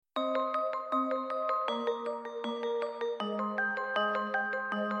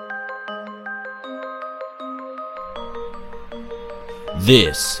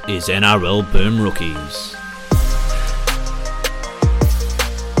This is NRL Boom Rookies.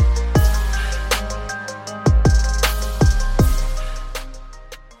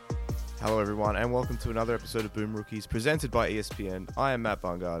 Hello everyone and welcome to another episode of Boom Rookies presented by ESPN. I am Matt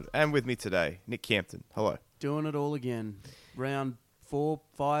Bungard and with me today, Nick Campton. Hello. Doing it all again. Round 4,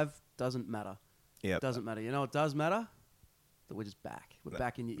 5, doesn't matter. Yeah, Doesn't matter. You know what does matter? That we're just back. We're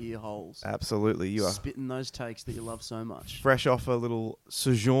back in your ear holes. Absolutely. You are spitting those takes that you love so much. fresh off a little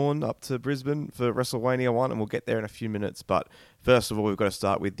sojourn up to Brisbane for WrestleMania 1 and we'll get there in a few minutes. But first of all, we've got to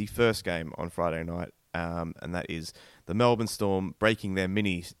start with the first game on Friday night. And that is the Melbourne Storm breaking their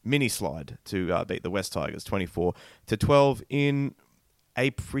mini slide to beat the West Tigers 24-12 in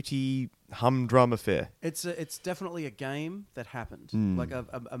a pretty humdrum affair. It's definitely a game that happened. Like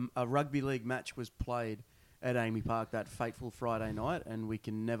a rugby league match was played at Amy Park that fateful Friday night, and we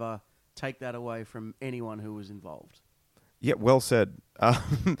can never take that away from anyone who was involved. Yeah, well said. I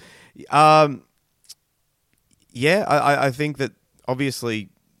think that obviously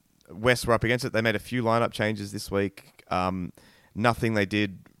West were up against it. They made a few lineup changes this week. Nothing they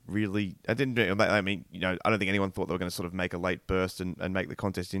did really. I don't think anyone thought they were going to sort of make a late burst and make the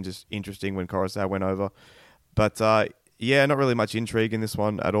contest interesting when Coruscant went over. But not really much intrigue in this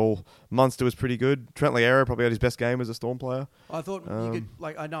one at all. Munster was pretty good. Trent Leaero probably had his best game as a Storm player. I thought you could,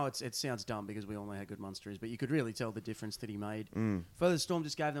 I know it sounds dumb because we all know how good Munster is, but you could really tell the difference that he made. For the Storm,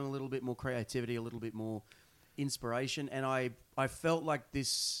 just gave them a little bit more creativity, a little bit more inspiration, and I felt like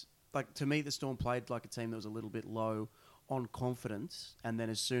this. Like, to me, the Storm played like a team that was a little bit low on confidence, and then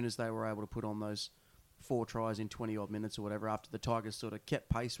as soon as they were able to put on those 4 tries in 20-odd minutes or whatever, after the Tigers sort of kept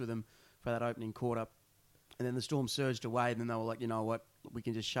pace with them for that opening quarter, and then the Storm surged away, and then they were like, you know what, we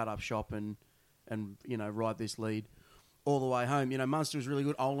can just shut up shop and ride this lead all the way home. Munster was really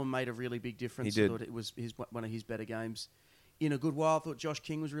good. Olin made a really big difference. He did. I thought it was one of his better games in a good while. I thought Josh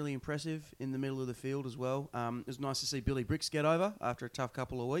King was really impressive in the middle of the field as well. It was nice to see Billy Bricks get over after a tough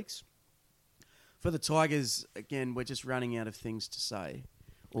couple of weeks. For the Tigers, again, we're just running out of things to say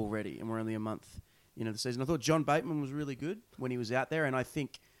already, and we're only a month into the season. I thought John Bateman was really good when he was out there, and I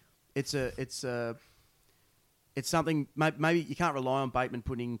think it's something. Maybe you can't rely on Bateman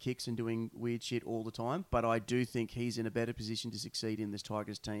putting in kicks and doing weird shit all the time, but I do think he's in a better position to succeed in this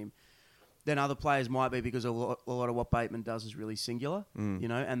Tigers team than other players might be, because a lot of what Bateman does is really singular,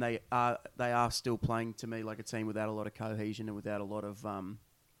 and they are still playing to me like a team without a lot of cohesion and without a lot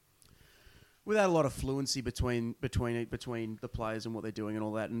of fluency between the players and what they're doing and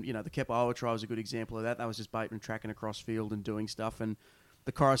all that. And the Kepa try was a good example of that. That was just Bateman tracking across field and doing stuff, and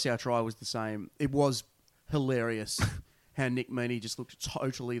the Coruscant try was the same. It was hilarious how Nick Meaney just looked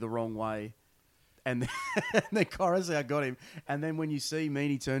totally the wrong way. And then Coruscant got him. And then when you see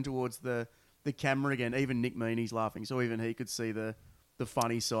Meaney turn towards the camera again, even Nick Meaney's laughing. So even he could see the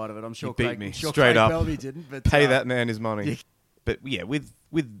funny side of it. I'm sure He beat me straight up. Bellamy didn't. But, Pay that man his money. Yeah. But yeah, with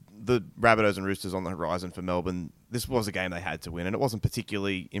the Rabbitohs and Roosters on the horizon for Melbourne, this was a game they had to win. And it wasn't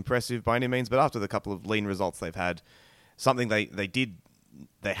particularly impressive by any means. But after the couple of lean results they've had, something they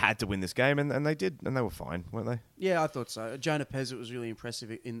had to win this game, and they did, and they were fine, weren't they? Yeah, I thought so. Jonah Pezzett was really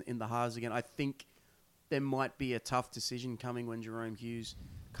impressive in the halves again. I think there might be a tough decision coming when Jerome Hughes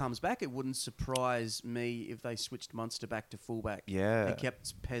comes back. It wouldn't surprise me if they switched Munster back to fullback. Yeah. They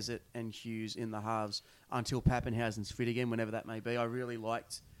kept Pezzett and Hughes in the halves until Pappenhausen's fit again, whenever that may be. I really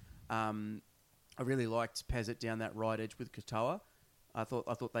liked Pezzett down that right edge with Katoa. I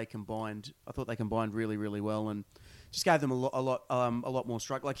thought they combined really, really well, and just gave them a lot more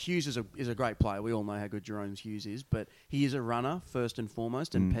strike. Like, Hughes is a great player. We all know how good Jerome Hughes is, but he is a runner first and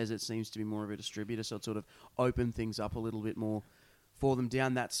foremost, and Pezzett seems to be more of a distributor, so it sort of opened things up a little bit more for them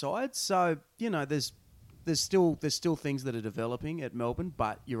down that side. So there's still things that are developing at Melbourne,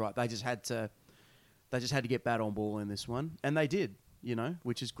 but you're right. They just had to get bat on ball in this one, and they did.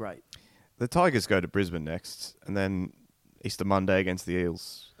 Which is great. The Tigers go to Brisbane next, and then Easter Monday against the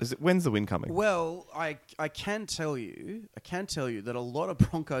Eels. When's the win coming? Well, I can tell you that a lot of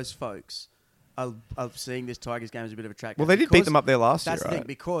Broncos folks are seeing this Tigers game as a bit of a track. Well, they did beat them up there last year, right? That's the thing,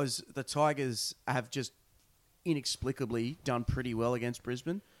 because the Tigers have just inexplicably done pretty well against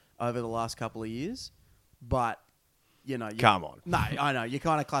Brisbane over the last couple of years. But, come on. No, I know. You're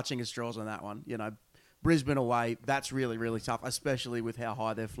kind of clutching at straws on that one. Brisbane away, that's really, really tough, especially with how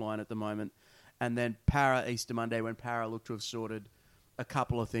high they're flying at the moment. And then Para Easter Monday, when Para looked to have sorted a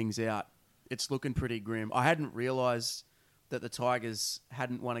couple of things out, it's looking pretty grim. I hadn't realised that the Tigers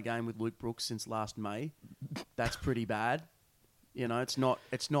hadn't won a game with Luke Brooks since last May. That's pretty bad. It's not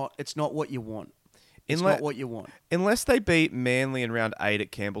what you want. It's not what you want. Unless they beat Manly in round 8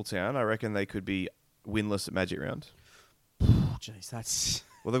 at Campbelltown, I reckon they could be winless at Magic Round. jeez, that's...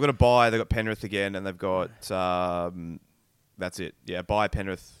 Well, they've got a bye. They've got Penrith again, and they've got... that's it. Yeah, bye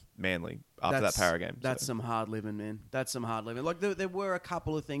Penrith, Manly after that Para game. That's some hard living, man. That's some hard living. Like, there were a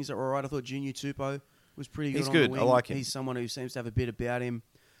couple of things that were all right. I thought Junior Tupou was pretty good. He's on good. The wing. I like him. He's someone who seems to have a bit about him.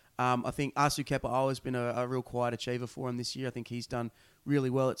 I think Asu Kepa has been a real quiet achiever for him this year. I think he's done really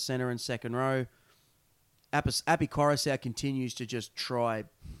well at centre and second row. Api Coruscant continues to just try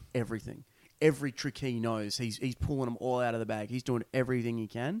everything. Every trick he knows, he's pulling them all out of the bag. He's doing everything he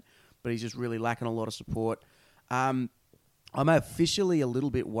can, but he's just really lacking a lot of support. I'm officially a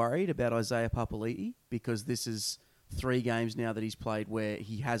little bit worried about Isaiah Papali'i because this is 3 games now that he's played where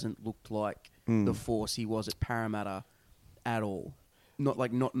he hasn't looked like the force he was at Parramatta at all. Not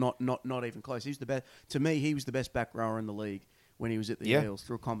even close. He's the best. To me, he was the best back rower in the league when he was at the Eels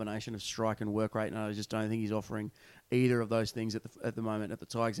through a combination of strike and work rate, and I just don't think he's offering either of those things at the moment at the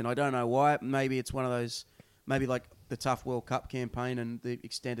Tigers. And I don't know why. Maybe it's one of those, maybe like the tough World Cup campaign and the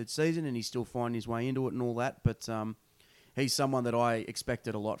extended season, and he's still finding his way into it and all that. But he's someone that I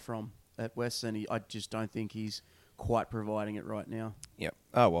expected a lot from at West, and I just don't think he's quite providing it right now. Yep.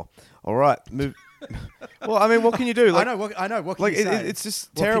 Oh, well. All right. Move. Well, I mean, what can you do? Like, I know. What can like you say? it's just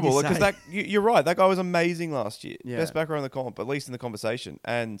What can terrible you because say? you're right. That guy was amazing last year. Yeah. Best backer in the comp, at least in the conversation.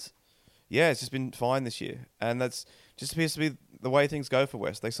 And yeah, it's just been fine this year. And that's just appears to be the way things go for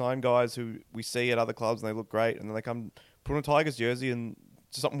West. They sign guys who we see at other clubs and they look great, and then they come put on a Tigers jersey and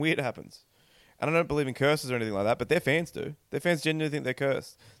something weird happens. And I don't believe in curses or anything like that, but their fans do. Their fans genuinely think they're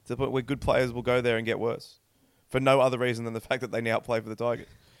cursed to the point where good players will go there and get worse for no other reason than the fact that they now play for the Tigers.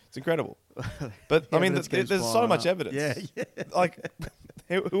 It's incredible. But, I mean, there's so much evidence. Yeah. Like,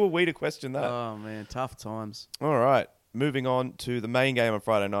 who are we to question that? Oh, man, tough times. All right. Moving on to the main game on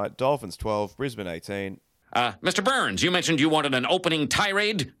Friday night. Dolphins 12, Brisbane 18. Mr. Burns, you mentioned you wanted an opening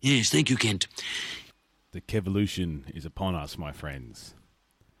tirade? Yes, thank you, Kent. The Kevolution is upon us, my friends.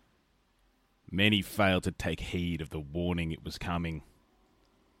 Many failed to take heed of the warning it was coming.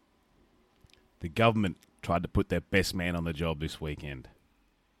 The government tried to put their best man on the job this weekend.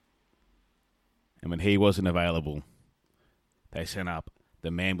 And when he wasn't available, they sent up the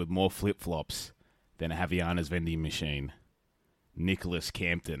man with more flip-flops than a Havaianas vending machine, Nicholas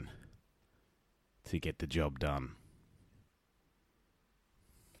Campton, to get the job done.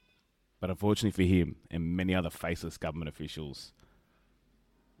 But unfortunately for him and many other faceless government officials,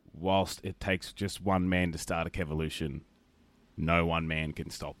 whilst it takes just one man to start a Kevolution, no one man can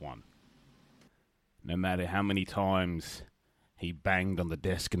stop one. No matter how many times he banged on the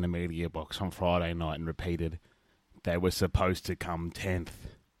desk in the media box on Friday night and repeated they were supposed to come 10th,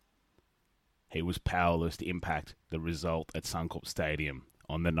 he was powerless to impact the result at Suncorp Stadium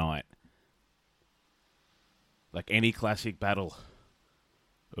on the night. Like any classic battle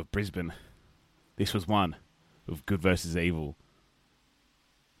of Brisbane, this was one of good versus evil.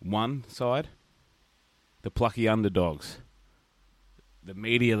 One side, the plucky underdogs. The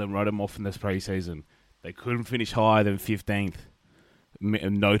media that wrote them off in this pre-season, they couldn't finish higher than 15th.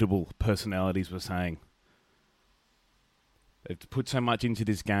 Notable personalities were saying they've put so much into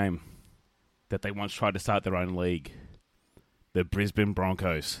this game that they once tried to start their own league. The Brisbane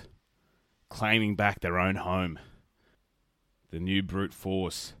Broncos, claiming back their own home. The new brute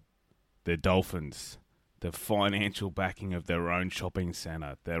force, the Dolphins, the financial backing of their own shopping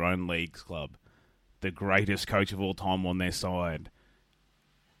centre, their own leagues club, the greatest coach of all time on their side,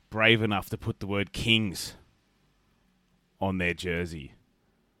 brave enough to put the word Kings on their jersey.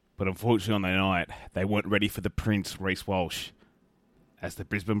 But unfortunately on the night, they weren't ready for the Prince, Reece Walsh, as the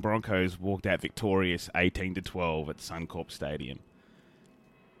Brisbane Broncos walked out victorious 18-12 at Suncorp Stadium.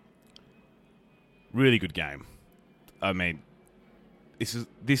 Really good game. I mean,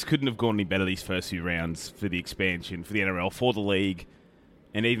 this couldn't have gone any better these first few rounds for the expansion, for the NRL, for the league,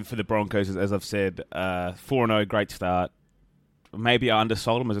 and even for the Broncos, as I've said. 4-0, great start. Maybe I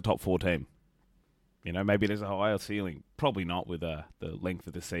undersold them as a top 4 team. You know, maybe there's a higher ceiling. Probably not with the length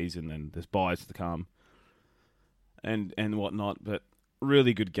of the season and there's buys to come and whatnot. But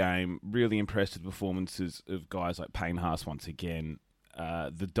really good game. Really impressed with performances of guys like Payne Haas once again.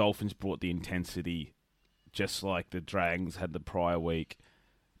 The Dolphins brought the intensity just like the Dragons had the prior week.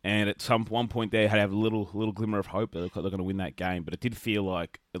 And at one point there, had to have a little glimmer of hope that they're going to win that game. But it did feel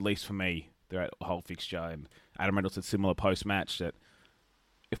like, at least for me, throughout the whole fixture, and Adam Reynolds said similar post-match, that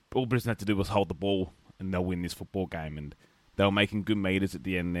if all Brisbane had to do was hold the ball and they'll win this football game. And they were making good meters at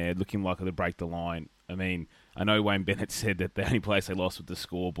the end there, looking like they'd break the line. I mean, I know Wayne Bennett said that the only place they lost was the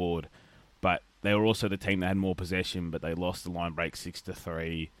scoreboard, but they were also the team that had more possession, but they lost the line break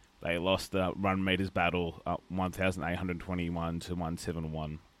 6-3. They lost the run meters battle up 1,821 to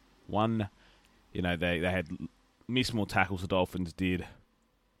 171. They had missed more tackles the Dolphins did.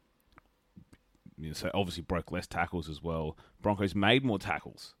 So obviously broke less tackles as well. Broncos made more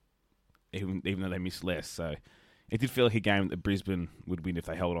tackles, even though they missed less. So it did feel like a game that Brisbane would win if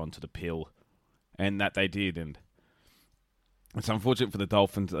they held on to the pill, and that they did. And it's unfortunate for the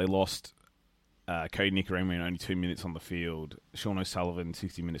Dolphins that they lost Cody Nicarima in only 2 minutes on the field. Sean O'Sullivan,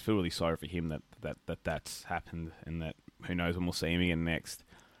 60 minutes. Feel really sorry for him that's happened, and that who knows when we'll see him again next.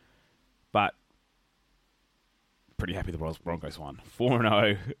 But pretty happy the Broncos won.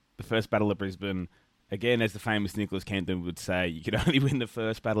 4-0, the first Battle of Brisbane. Again, as the famous Nicholas Campton would say, you can only win the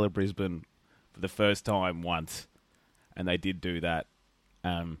first Battle of Brisbane for the first time once. And they did do that.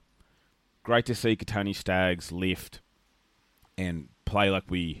 Great to see Katoni Staggs lift and play like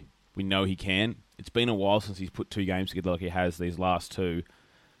we know he can. It's been a while since he's put 2 games together like he has these last 2.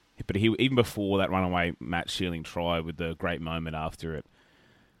 But he even before that runaway match-sealing try with the great moment after it,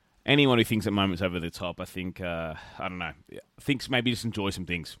 anyone who thinks that moment's over the top, I think, I don't know, thinks maybe just enjoy some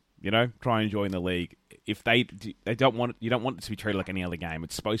things, try and enjoy in the league. If they don't want it, you don't want it to be treated like any other game.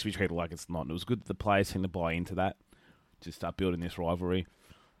 It's supposed to be treated like it's not. And it was good that the players seemed to buy into that to start building this rivalry.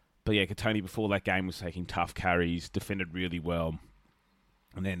 But yeah, Katoni before that game was taking tough carries, defended really well,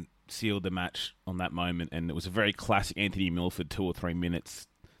 and then sealed the match on that moment. And it was a very classic Anthony Milford 2 or 3 minutes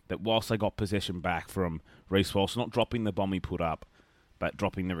that whilst they got possession back from Reece Walsh, not dropping the bomb he put up, but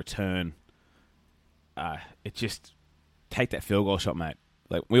dropping the return, it just take that field goal shot, mate.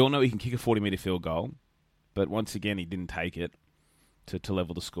 Like we all know he can kick a 40-metre field goal, but once again he didn't take it to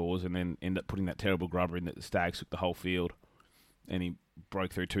level the scores, and then end up putting that terrible grubber in that the Stags took the whole field, and he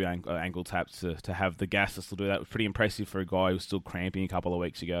broke through 2 ankle taps to have the gas to still do that. It was pretty impressive for a guy who was still cramping a couple of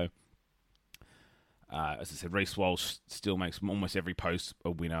weeks ago. As I said, Reece Walsh still makes almost every post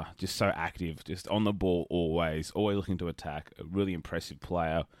a winner. Just so active, just on the ball always looking to attack. A really impressive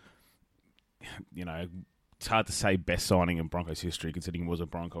player. It's hard to say best signing in Broncos history considering he was a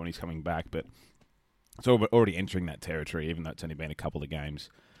Bronco and he's coming back, but it's already entering that territory, even though it's only been a couple of games.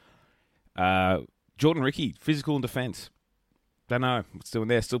 Jordan Ricky, physical and defence. Don't know what's doing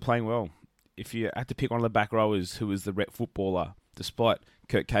there. Still playing well. If you had to pick one of the back rowers who was the rep footballer, despite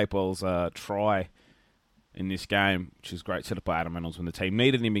Kurt Capewell's try in this game, which is great, set up by Adam Reynolds when the team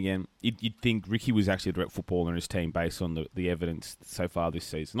needed him again, you'd think Ricky was actually a direct footballer in his team based on the evidence so far this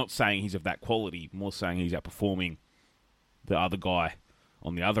season. Not saying he's of that quality, more saying he's outperforming the other guy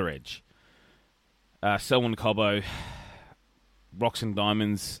on the other edge. Selwyn Cobbo, rocks and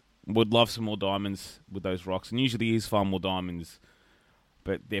diamonds. Would love some more diamonds with those rocks, and usually is far more diamonds.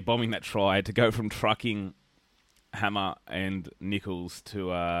 But they're bombing that try to go from trucking Hammer and Nichols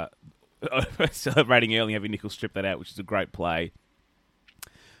to celebrating early, having Nichols strip that out, which is a great play.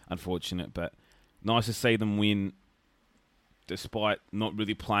 Unfortunate, but nice to see them win despite not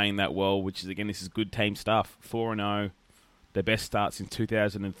really playing that well, which is, again, this is good team stuff. 4-0, their best start since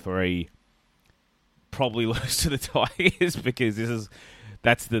 2003. Probably lose to the Tigers because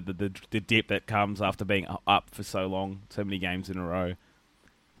that's the dip that comes after being up for so long, so many games in a row.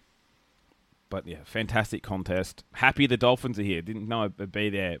 But yeah, fantastic contest. Happy the Dolphins are here. Didn't know I'd be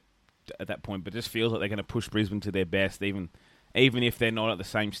there at that point, but just feels like they're going to push Brisbane to their best, even if they're not at the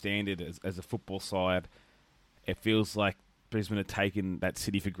same standard as a football side. It feels like Brisbane have taken that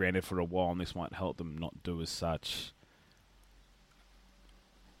city for granted for a while, and this might help them not do as such.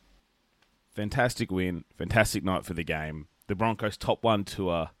 Fantastic win, fantastic night for the game. The Broncos' Top 1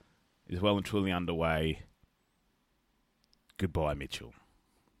 tour is well and truly underway. Goodbye, Mitchell.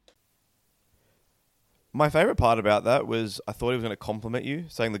 My favourite part about that was I thought he was going to compliment you,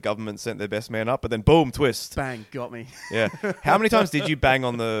 saying the government sent their best man up, but then boom, twist. Bang, got me. Yeah. How many times did you bang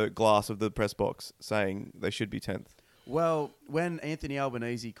on the glass of the press box saying they should be 10th? Well, when Anthony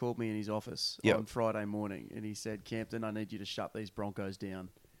Albanese called me in his office on Friday morning and he said, Campton, I need you to shut these Broncos down.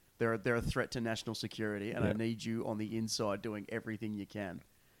 They're a threat to national security, and I need you on the inside doing everything you can.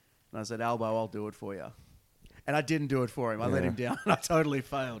 And I said, Albo, I'll do it for you. And I didn't do it for him. I let him down. I totally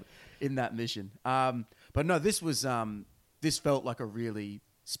failed in that mission. But no, this felt like a really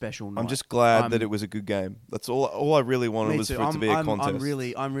special night. I'm just glad that it was a good game. That's all I really wanted was for it to be a contest.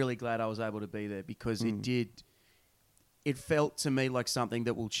 I'm really glad I was able to be there because it felt to me like something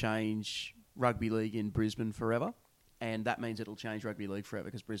that will change rugby league in Brisbane forever. And that means it'll change rugby league forever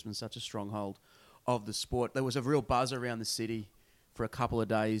because Brisbane's such a stronghold of the sport. There was a real buzz around the city for a couple of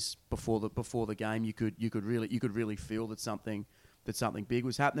days before the game. You could really feel that something big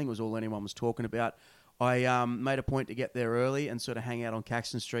was happening. It was all anyone was talking about. I made a point to get there early and sort of hang out on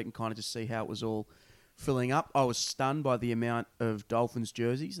Caxton Street and kind of just see how it was all filling up. I was stunned by the amount of Dolphins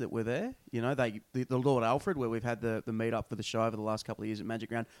jerseys that were there. You know, the Lord Alfred, where we've had the meet up for the show over the last couple of years at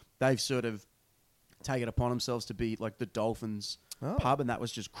Magic Round, they've sort of take it upon themselves to be like the Dolphins pub, and that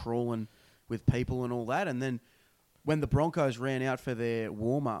was just crawling with people and all that. And then when the Broncos ran out for their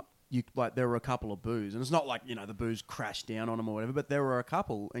warm up, there were a couple of boos, and it's not like the boos crashed down on them or whatever, but there were a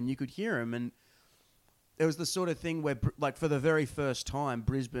couple, and you could hear them. And it was the sort of thing where, like, for the very first time,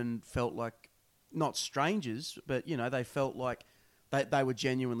 Brisbane felt like not strangers, but they felt like they were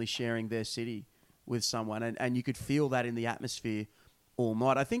genuinely sharing their city with someone, and you could feel that in the atmosphere all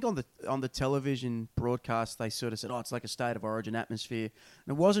night. I think on the television broadcast they sort of said, it's like a State of Origin atmosphere,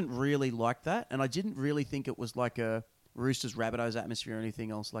 and it wasn't really like that. And I didn't really think it was like a Roosters Rabbitohs atmosphere or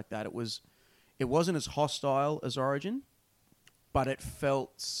anything else like that. It wasn't as hostile as Origin, but it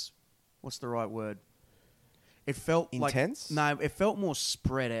felt, what's the right word? It felt intense? It felt more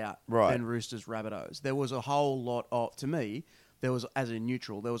spread out than Roosters Rabbitohs. There was a whole lot of, to me, there was, as a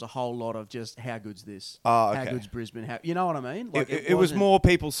neutral, there was a whole lot of just how good's this? Oh, okay. How good's Brisbane? You know what I mean? Like it was more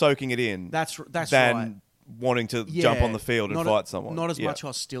people soaking it in. That's than right. wanting to jump on the field and fight someone. Not as much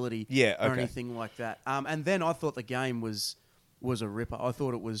hostility or anything like that. And then I thought the game was a ripper. I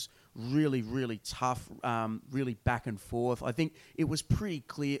thought it was really, really tough, really back and forth. I think it was pretty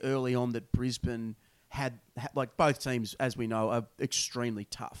clear early on that Brisbane had like both teams, as we know, are extremely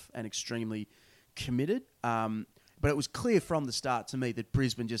tough and extremely committed. But it was clear from the start to me that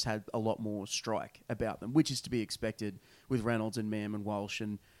Brisbane just had a lot more strike about them, which is to be expected with Reynolds and Mam and Walsh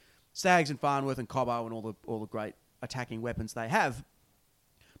and Staggs and Farnworth and Cobbo and all the great attacking weapons they have.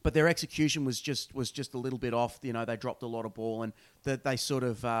 But their execution was just a little bit off. They dropped a lot of ball, and that they sort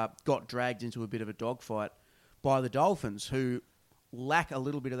of got dragged into a bit of a dogfight by the Dolphins, who lack a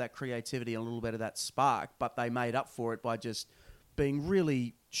little bit of that creativity and a little bit of that spark, but they made up for it by just being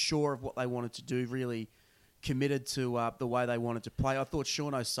really sure of what they wanted to do, really committed to the way they wanted to play. I thought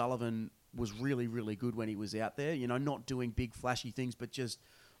Sean O'Sullivan was really, really good when he was out there, not doing big flashy things, but just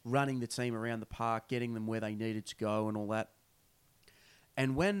running the team around the park, getting them where they needed to go and all that.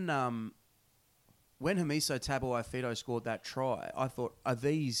 And when Hamiso Tabuai-Fidow scored that try, I thought, are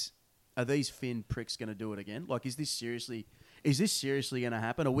these Finn pricks going to do it again? Like, is this seriously going to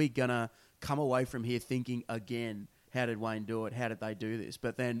happen? Are we going to come away from here thinking again, how did Wayne do it? How did they do this?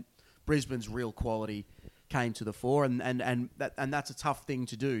 But then Brisbane's real quality came to the fore, and that's a tough thing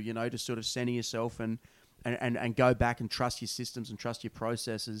to do, to sort of center yourself and go back and trust your systems and trust your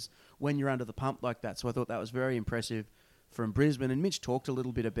processes when you're under the pump like that. So I thought that was very impressive from Brisbane. And Mitch talked a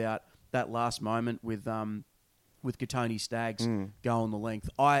little bit about that last moment with Katoni Staggs going the length.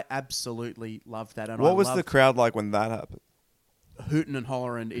 I absolutely loved that. And what was the crowd like when that happened? Hootin' and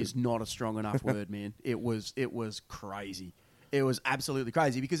hollerin' is not a strong enough word, man. It was crazy. It was absolutely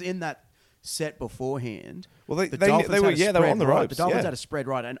crazy, because in that set beforehand, well, they were on the ropes. The Dolphins had a spread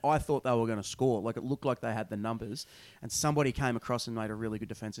right, and I thought they were going to score. Like, it looked like they had the numbers, and somebody came across and made a really good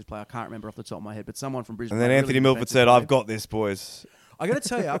defensive play. I can't remember off the top of my head, but someone from Brisbane. And then Anthony Milford said, "I've got this, boys." I got to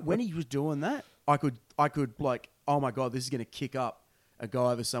tell you, when he was doing that, I could like, oh my god, this is going to kick up a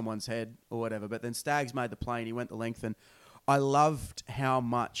guy over someone's head or whatever. But then Staggs made the play, and he went the length, and I loved how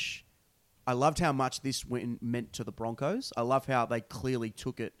much this meant to the Broncos. I love how they clearly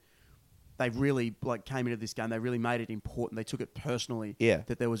took it. They really came into this game. They really made it important. They took it personally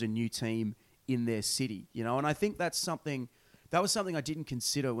that there was a new team in their city, And I think that was something I didn't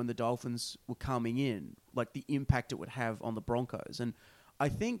consider when the Dolphins were coming in, like the impact it would have on the Broncos. And I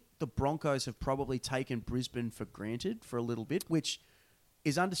think the Broncos have probably taken Brisbane for granted for a little bit, which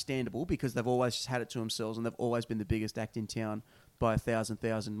is understandable because they've always just had it to themselves and they've always been the biggest act in town by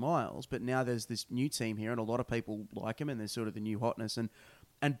 1,000 miles. But now there's this new team here, and a lot of people like them, and there's sort of the new hotness.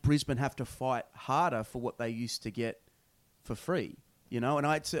 And Brisbane have to fight harder for what they used to get for free, And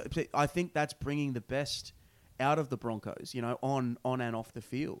I think that's bringing the best out of the Broncos, on and off the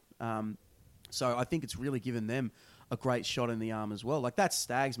field. So I think it's really given them a great shot in the arm as well. Like that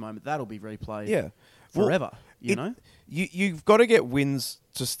Staggs moment, that'll be replayed forever, You've got to get wins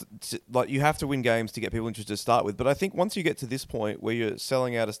you have to win games to get people interested to start with. But I think once you get to this point where you're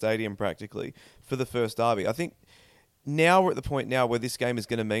selling out a stadium practically for the first derby, I think now we're at the point now where this game is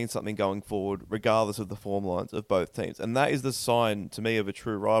going to mean something going forward, regardless of the form lines of both teams. And that is the sign, to me, of a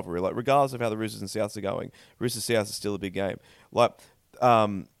true rivalry. Like, regardless of how the Roosters and Souths are going, Roosters-Souths is still a big game. Like,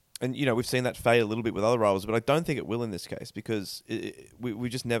 and, we've seen that fade a little bit with other rivals, but I don't think it will in this case because we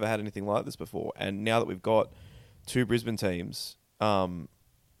just never had anything like this before. And now that we've got two Brisbane teams, I'm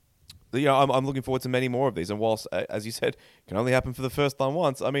looking forward to many more of these. And whilst, as you said, it can only happen for the first time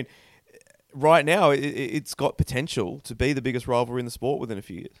once, I mean, right now it's got potential to be the biggest rivalry in the sport within a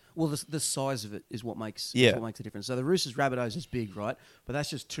few years. Well, the size of it is what makes Yeah. a difference. So the Roosters Rabbitohs is big, right? But that's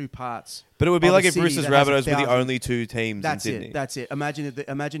just two parts. But it would be of like a if city Roosters that has Rabbitohs were the 1,000 only two teams in Sydney. That's it. Imagine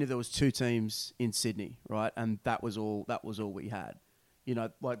if there was two teams in Sydney, right? And that was all we had. You know,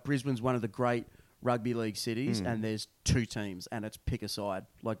 like Brisbane's one of the great rugby league cities, and there's two teams, and it's pick a side.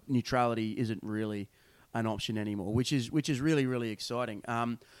 Like neutrality isn't really an option anymore, which is really, really exciting.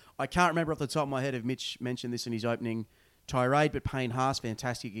 I can't remember off the top of my head if Mitch mentioned this in his opening tirade, but Payne Haas,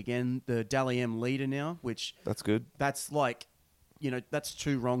 fantastic again. The Dally M leader now, which That's good. that's like, that's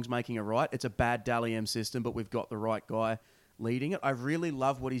two wrongs making a right. It's a bad Dally M system, but we've got the right guy leading it. I really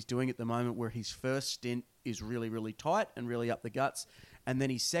love what he's doing at the moment, where his first stint is really, really tight and really up the guts. And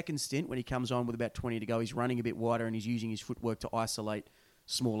then his second stint, when he comes on with about 20 to go, he's running a bit wider and he's using his footwork to isolate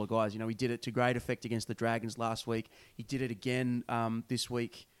smaller guys. He did it to great effect against the Dragons last week. He did it again this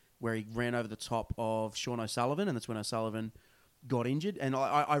week, where he ran over the top of Sean O'Sullivan, and that's when O'Sullivan got injured. And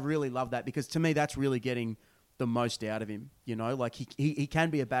I really love that, because to me, that's really getting the most out of him. Like he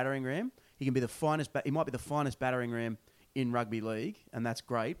can be a battering ram. He can be the finest. He might be the finest battering ram in rugby league, and that's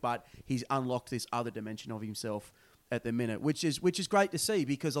great. But he's unlocked this other dimension of himself at the minute, which is great to see,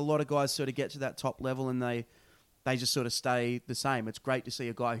 because a lot of guys sort of get to that top level and they just sort of stay the same. It's great to see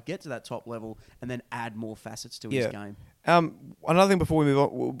a guy who get to that top level and then add more facets to his game. Another thing before we move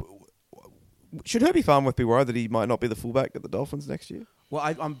on, should Herbie Farnworth be worried that he might not be the fullback at the Dolphins next year?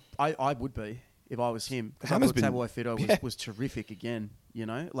 Well, I would be if I was him, because I Hammer's thought been- Tabuai Fido was terrific again.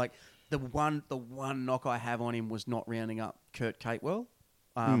 Like the one knock I have on him was not rounding up Kurt Catewell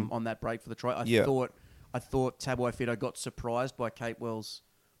on that break for the try. I thought Tabuai Fido got surprised by Catewell's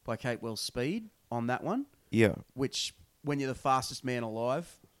speed on that one. Yeah. Which, when you're the fastest man alive,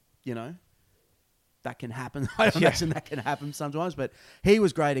 that can happen. I imagine that can happen sometimes. But he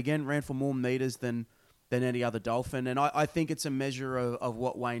was great again, ran for more meters than any other Dolphin. And I think it's a measure of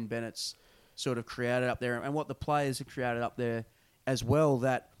what Wayne Bennett's sort of created up there, and what the players have created up there as well,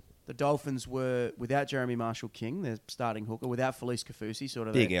 that the Dolphins were, without Jeremy Marshall-King, their starting hooker, without Felice Kafusi, sort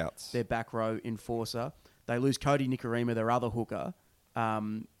of Big outs. their back row enforcer. They lose Cody Nikorima, their other hooker,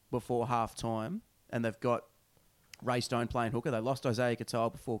 before half-time, and they've got Ray Stone playing hooker. They lost Isaiah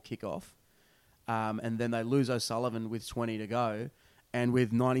Katoa before kick-off, and then they lose O'Sullivan with 20 to go, and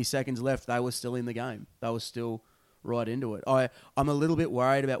with 90 seconds left, they were still in the game. They were still right into it. I'm a little bit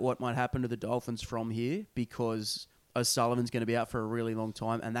worried about what might happen to the Dolphins from here, because O'Sullivan's going to be out for a really long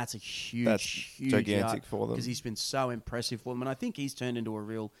time, and that's a huge gigantic for them, because he's been so impressive for them, and I think he's turned into a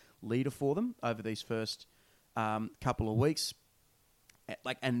real leader for them over these first couple of weeks.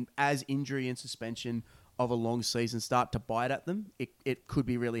 And as injury and suspension of a long season start to bite at them, it could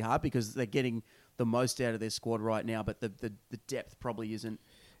be really hard, because they're getting the most out of their squad right now, but the depth probably isn't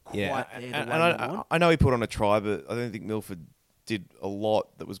quite there. And I know he put on a try, but I don't think Milford did a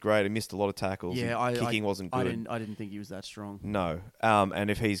lot that was great. He missed a lot of tackles. Yeah, kicking wasn't good. I didn't think he was that strong. No. And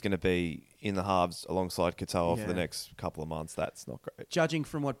if he's going to be in the halves alongside Katoa for the Yeah. next couple of months, that's not great. Judging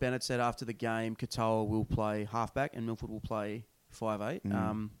from what Bennett said after the game, Katoa will play halfback and Milford will play 5'8".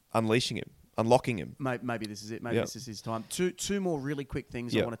 Unleashing him. Unlocking him. Maybe this is it. Maybe this is his time. Two more really quick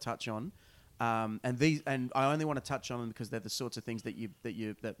things I want to touch on. And I only want to touch on them because they're the sorts of things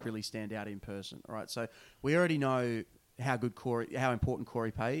that really stand out in person. All right. So we already know how important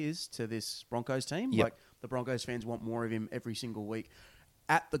Corey Pay is to this Broncos team. Yep. Like, the Broncos fans want more of him every single week.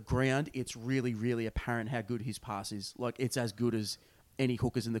 At the ground, it's really, really apparent how good his pass is. Like, it's as good as any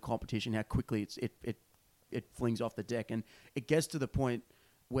hookers in the competition. How quickly it flings off the deck, and it gets to the point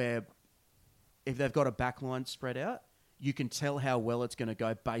where if they've got a backline spread out, you can tell how well it's going to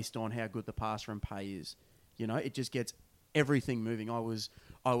go based on how good the pass from Pay is. It just gets everything moving. I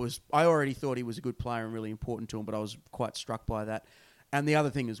already thought he was a good player and really important to him, but I was quite struck by that. And the other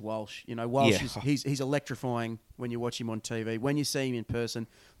thing is Walsh. Walsh he's electrifying when you watch him on TV. When you see him in person,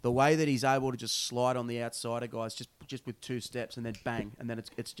 the way that he's able to just slide on the outside of guys just with 2 steps, and then bang, and then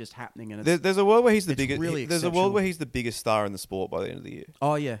it's just happening. And There's a world where he's the biggest. Really there's a world where he's the biggest star in the sport by the end of the year.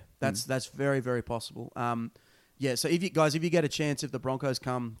 Oh yeah, that's very, very possible. So if you get a chance, if the Broncos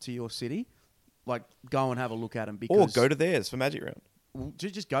come to your city, like, go and have a look at them, Or because go to theirs for Magic Round.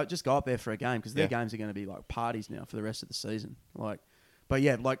 just go up there for a game, because their games are going to be like parties now for the rest of the season.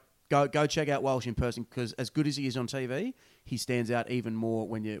 Go check out Walsh in person, because as good as he is on TV, he stands out even more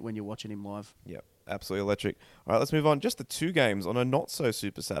when you're watching him live. Yep, absolutely electric. All right, let's move on. Just the 2 games on a not so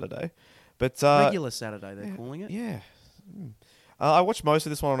super Saturday, but Regular Saturday, they're calling it. Yeah. I watched most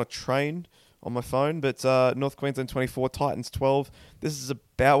of this one on a train on my phone. But North Queensland 24, Titans 12. This is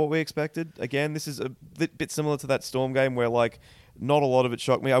about what we expected. Again, this is a bit similar to that Storm game where, like, not a lot of it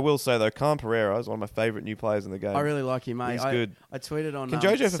shocked me. I will say, though, Khan Pereira is one of my favourite new players in the game. I really like him, mate. He's good. I tweeted on Can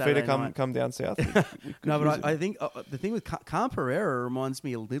Jojo Saturday Fafita come down south? No, but I think the thing with Khan Pereira reminds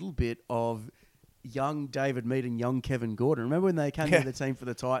me a little bit of young David Mead and young Kevin Gordon. Remember when they came to the team for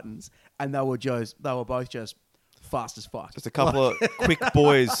the Titans and they were both just fast as fuck. Just a couple of quick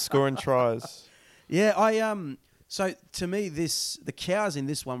boys scoring tries. Yeah, so to me, the Cows in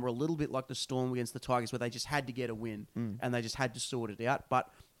this one were a little bit like the Storm against the Tigers, where they just had to get a win and they just had to sort it out. But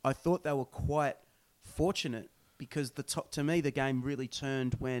I thought they were quite fortunate because to me the game really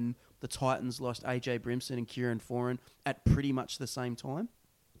turned when the Titans lost AJ Brimson and Kieran Foran at pretty much the same time,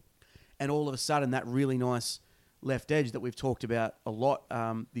 and all of a sudden that really nice left edge that we've talked about a lot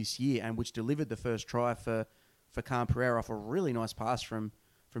this year, and which delivered the first try for Khan Pereira off a really nice pass from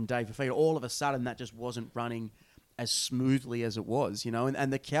Dave Fafita. All of a sudden that just wasn't running as smoothly as it was,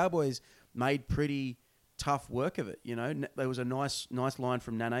 and the Cowboys made pretty tough work of it. There was a nice line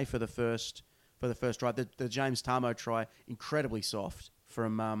from Nane for the first try. The James Tarmo try, incredibly soft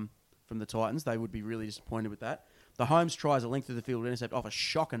from the Titans. They would be really disappointed with that. The Holmes try is a length of the field intercept off a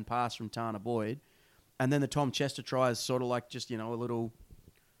shocking pass from Tana Boyd, and then the Tom Chester try is sort of like just a little.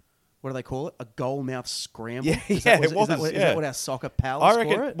 What do they call it? A goal mouth scramble? Yeah, it was. Is that what our soccer pals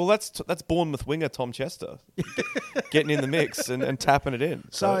call it? Well, that's Bournemouth winger Tom Chester getting in the mix and tapping it in.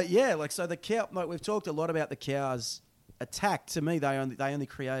 So the Cow. Like we've talked a lot about the Cows' attack. To me, they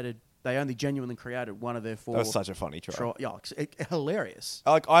only genuinely created one of their four. That was such a funny try. Yeah, hilarious.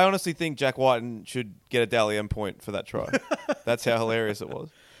 I honestly think Jack Whiten should get a Dally M point for that try. That's how hilarious it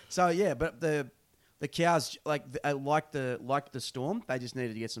was. So yeah, but the Cows, like the Storm, they just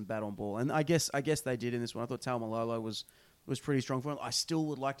needed to get some bat on ball, and I guess they did in this one. I thought Taumalolo was pretty strong for him. I still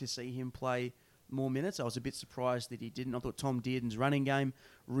would like to see him play more minutes. I was a bit surprised that he didn't. I thought Tom Dearden's running game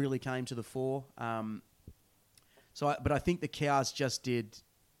really came to the fore. But I think the Cows just did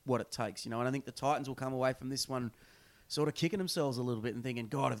what it takes, and I think the Titans will come away from this one sort of kicking themselves a little bit and thinking,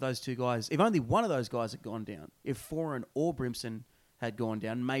 God, if only one of those guys had gone down, if Foran or Brimson had gone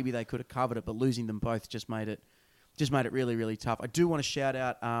down, maybe they could have covered it, but losing them both just made it really, really tough. I do want to shout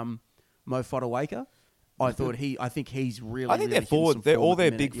out Mo Fodawaker. I think he's really. I think really their forward, all their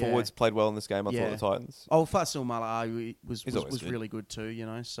big yeah. forwards played well in this game. I thought the Titans. Oh, Fasil Malawi was good. really good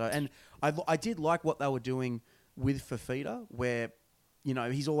too. So and I did like what they were doing with Fafita, where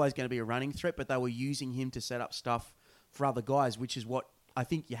he's always going to be a running threat, but they were using him to set up stuff for other guys, which is what I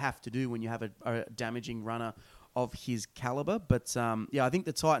think you have to do when you have a damaging runner of his caliber. But I think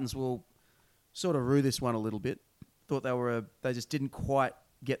the Titans will sort of rue this one a little bit. Thought they just didn't quite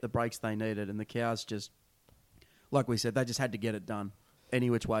get the breaks they needed, and the Cows just, like we said, they just had to get it done any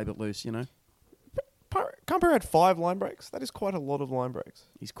which way but loose. Cumber had 5 line breaks. That is quite a lot of line breaks.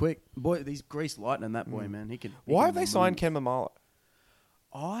 He's quick, boy. He's greased lightning. That boy, man. He can. Why have they signed Ken Mamala?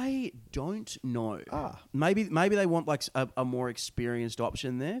 I don't know. Maybe they want like a more experienced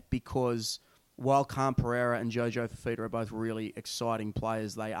option there, because while Khan Pereira and Jojo Fafita are both really exciting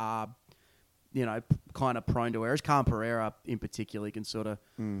players, they are, kind of prone to errors. Khan Pereira in particular can sort of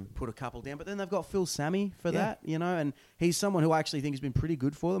put a couple down, but then they've got Phil Sammy for that, and he's someone who I actually think has been pretty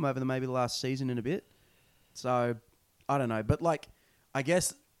good for them over maybe the last season and a bit. So I don't know, but like I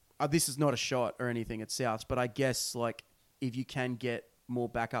guess this is not a shot or anything at Souths, but I guess like if you can get more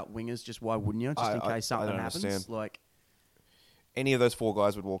backup wingers, just why wouldn't you? Just in case something happens. Understand. Like any of those 4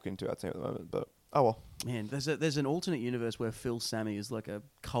 guys would walk into our team at the moment, but oh well. Man, there's an alternate universe where Phil Sammy is like a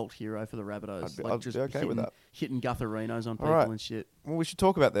cult hero for the Rabbitohs. I'd be okay with that. Hitting Gutharinos on people and shit. Well, we should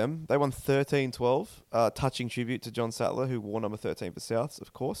talk about them. They won 13-12. Touching tribute to John Sattler, who wore number 13 for Souths,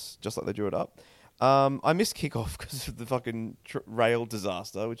 of course, just like they drew it up. I missed kickoff because of the fucking rail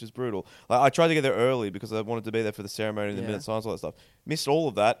disaster, which is brutal. Like, I tried to get there early because I wanted to be there for the ceremony and the minute signs, all that stuff. Missed all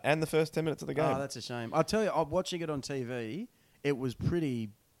of that and the first 10 minutes of the game. Oh, that's a shame. I'll tell you, watching it on TV, it was pretty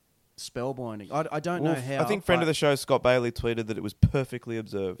spellbinding. I don't know how. I think friend of the show Scott Bailey tweeted that it was perfectly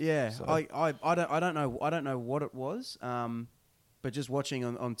observed. Yeah, so. I don't know what it was. But just watching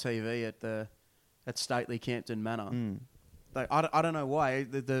on TV at Stately Campton Manor, I don't know why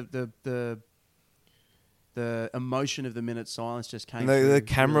the emotion of the minute silence just came. The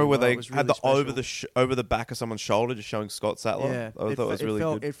camera really where they really had the special. over the back of someone's shoulder, just showing Scott Sattler. Yeah, I thought it was really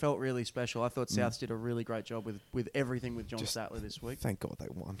good. It felt really special. I thought Souths did a really great job with everything with John Sattler this week. Thank God they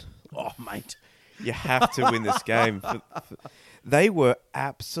won. Oh, mate. You have to win this game. They were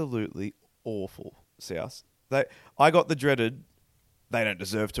absolutely awful, South. I got the dreaded, they don't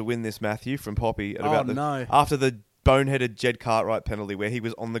deserve to win this, Matthew, from Poppy. At after the boneheaded Jed Cartwright penalty where he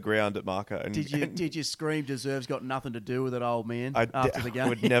was on the ground at marker. And Did you scream, deserves got nothing to do with it, old man, after the game? I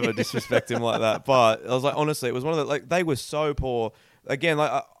would never disrespect him like that. But I was like, honestly, it was one of the, like, they were so poor. Again,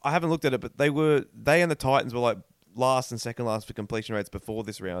 like, I haven't looked at it, but they and the Titans were like last and second last for completion rates before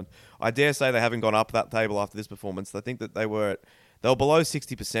this round. I dare say they haven't gone up that table after this performance. I think that they were below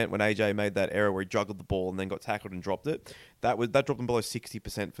 60% when AJ made that error where he juggled the ball and then got tackled and dropped it. That dropped them below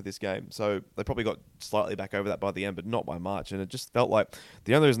 60% for this game. So they probably got slightly back over that by the end, but not by much. And it just felt like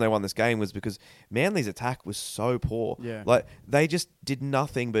the only reason they won this game was because Manly's attack was so poor. Yeah. Like, they just did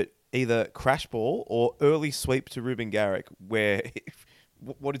nothing but either crash ball or early sweep to Ruben Garrick, where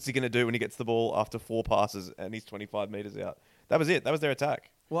what is he going to do when he gets the ball after 4 passes and he's 25 metres out? That was it. That was their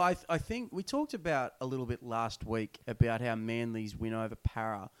attack. Well, I think we talked about a little bit last week about how Manly's win over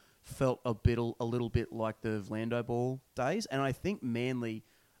Para felt a little bit like the Vlando Ball days, and I think Manly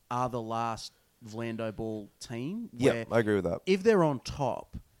are the last Vlando Ball team. Yeah, I agree with that. If they're on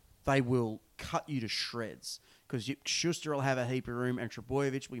top, they will cut you to shreds because Schuster will have a heap of room and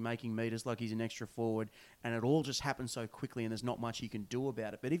Trebojevic will be making meters like he's an extra forward, and it all just happens so quickly and there's not much you can do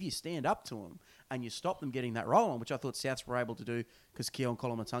about it. But if you stand up to them and you stop them getting that roll on, which I thought Souths were able to do because Keon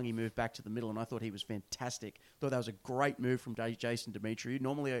Kolomatangi moved back to the middle and I thought he was fantastic. Thought that was a great move from Jason Demetriou.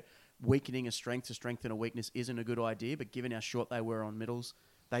 Normally weakening a strength to strengthen a weakness isn't a good idea, but given how short they were on middles,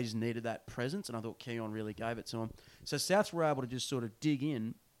 they just needed that presence, and I thought Keon really gave it to them. So Souths were able to just sort of dig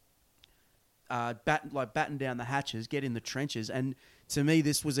in, batten down the hatches, get in the trenches, and to me,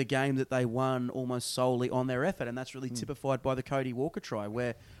 this was a game that they won almost solely on their effort, and that's really typified by the Cody Walker try.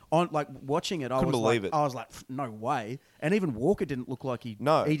 Where watching it, I was like, no way. And even Walker didn't look like he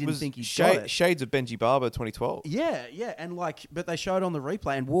didn't think he'd got it. Shades of Benji Barber 2012. Yeah, and but they showed on the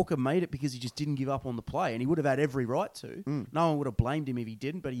replay, and Walker made it because he just didn't give up on the play, and he would have had every right to. No one would have blamed him if he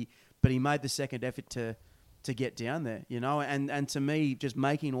didn't, but he made the second effort to get down there, and to me, just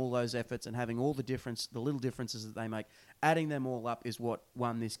making all those efforts and having all the little differences that they make, adding them all up is what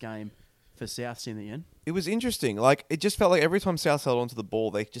won this game for Souths in the end. It was interesting. Like, it just felt like every time South held onto the ball,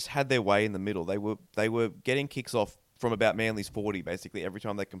 they just had their way in the middle. They were getting kicks off from about Manly's 40, basically, every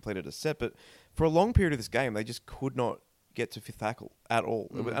time they completed a set. But for a long period of this game, they just could not get to fifth tackle at all.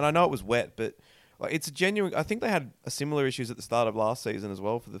 And I know it was wet, but like, it's a genuine... I think they had similar issues at the start of last season as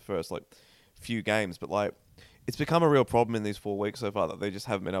well for the first few games. But it's become a real problem in these 4 weeks so far that they just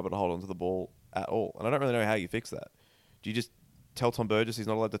haven't been able to hold onto the ball at all. And I don't really know how you fix that. Do you just tell Tom Burgess he's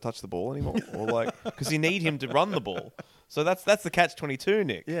not allowed to touch the ball anymore? Or because you need him to run the ball. So that's the catch-22,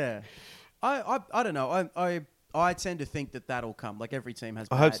 Nick. Yeah. I don't know. I tend to think that'll come. Like, every team has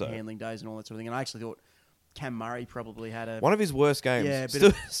bad handling days and all that sort of thing. And I actually thought Cam Murray probably had one of his worst games. Yeah,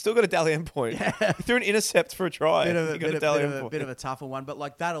 still got a Dally M point. Yeah. He threw an intercept for a try. Bit of a tougher one, but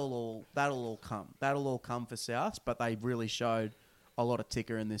that'll all come. That'll all come for South. But they really showed a lot of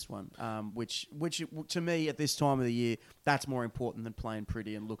ticker in this one, which to me at this time of the year, that's more important than playing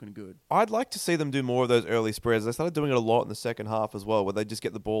pretty and looking good. I'd like to see them do more of those early spreads. They started doing it a lot in the second half as well, where they just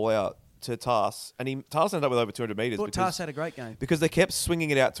get the ball out to Tass, and Tass ended up with over 200 meters. I thought Tass had a great game because they kept swinging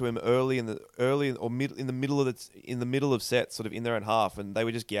it out to him in the middle of sets, sort of in their own half, and they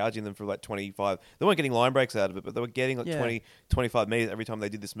were just gouging them for 25. They weren't getting line breaks out of it, but they were getting 20, 25 meters every time they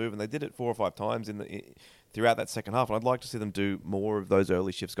did this move, and they did it 4 or 5 times throughout that second half. And I'd like to see them do more of those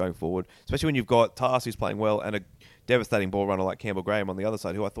early shifts going forward, especially when you've got Tass who's playing well and a devastating ball runner like Campbell Graham on the other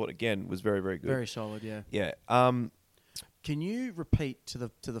side, who I thought again was very, very good, very solid. Yeah. Yeah. Can you repeat to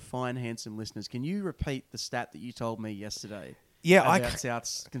the fine, handsome listeners? Can you repeat the stat that you told me yesterday? Yeah, about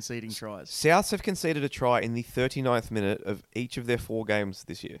Souths conceding tries. Souths have conceded a try in the 39th minute of each of their 4 games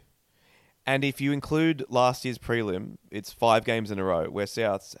this year, and if you include last year's prelim, it's 5 games in a row where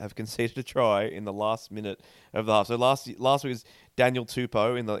Souths have conceded a try in the last minute of the half. So last week was Daniel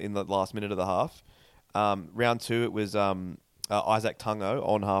Tupou in the last minute of the half. Round 2 it was Isaac Tungo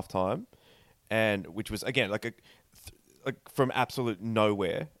on half time, and which was again from absolute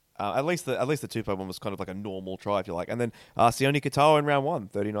nowhere. At least the Tupou one was kind of like a normal try, if you like. And then Sione Katoa in round 1,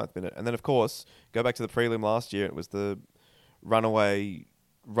 39th minute. And then, of course, go back to the prelim last year. It was the runaway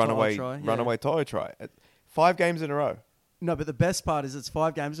Toa try. 5 games in a row. No, but the best part is it's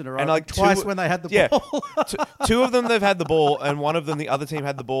 5 games in a row. And twice when they had the ball. 2 of them they've had the ball, and 1 of them the other team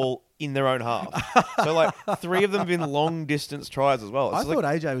had the ball in their own half. So 3 of them have been long distance tries as well. I thought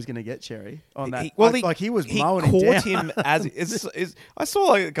AJ was going to get Cherry on that. He was he mowing caught him him as I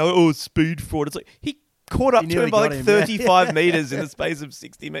saw speed fraud. It's like he caught up to him by 35 meters in the space of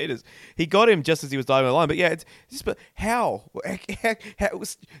 60 meters. He got him just as he was diving the line. But yeah, but how?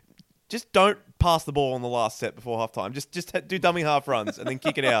 Just don't pass the ball on the last set before halftime. Just do dummy half runs and then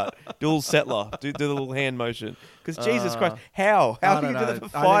kick it out. Do a little settler. Do the little hand motion. Because Jesus Christ, how can you do that for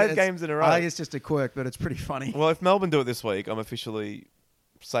 5 games in a row? I think it's just a quirk, but it's pretty funny. Well, if Melbourne do it this week, I'm officially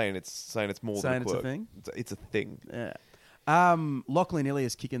saying it's more than a quirk. It's a thing. It's a thing. Yeah. Lachlan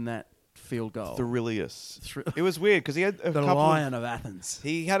Ilias kicking that field goal. Thrillias. It was weird because he had the Lion of Athens.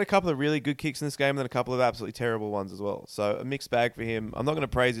 He had a couple of really good kicks in this game and then a couple of absolutely terrible ones as well. So a mixed bag for him. I'm not going to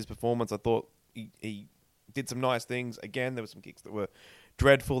praise his performance. I thought he did some nice things. Again, there were some kicks that were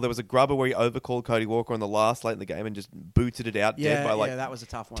dreadful. There was a grubber where he overcalled Cody Walker on the last late in the game and just booted it out dead by that was a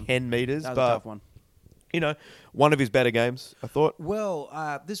tough one. 10 metres. That was a tough one. One of his better games, I thought. Well,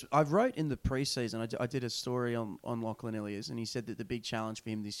 I wrote in the preseason, I did a story on Lachlan Ilias, and he said that the big challenge for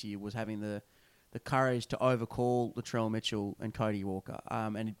him this year was having the courage to overcall Latrell Mitchell and Cody Walker.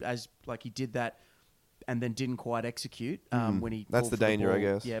 And he did that and then didn't quite execute when he That's the danger, I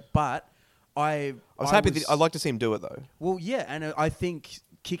guess. Yeah, but I was happy. I'd like to see him do it, though. Well, yeah, and I think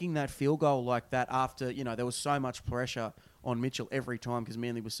kicking that field goal like that after, there was so much pressure on Mitchell every time because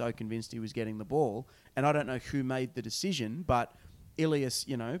Manly was so convinced he was getting the ball. And I don't know who made the decision, but Ilias,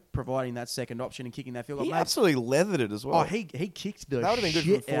 providing that second option and kicking that field goal. He absolutely leathered it as well. Oh, he kicked the that would have been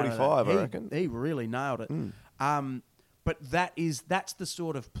good from 45, I reckon. He really nailed it. But that's the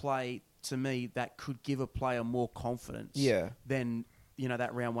sort of play, to me, that could give a player more confidence than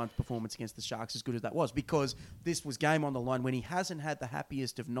that round 1 performance against the Sharks, as good as that was, because this was game on the line when he hasn't had the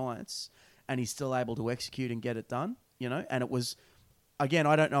happiest of nights and he's still able to execute and get it done, and it was, again,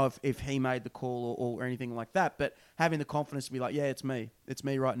 I don't know if he made the call or anything like that, but having the confidence to be like, yeah, it's me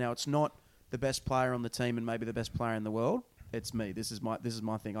right now. It's not the best player on the team and maybe the best player in the world. It's me. This is my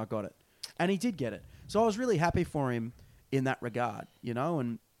thing. I got it. And he did get it. So I was really happy for him in that regard,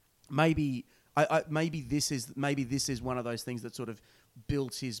 and maybe this is one of those things that sort of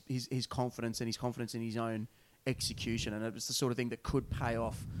built his confidence and his confidence in his own execution, and it was the sort of thing that could pay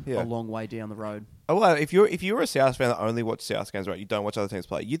off a long way down the road. Oh, well, if you're a South fan that only watches South games, right? You don't watch other teams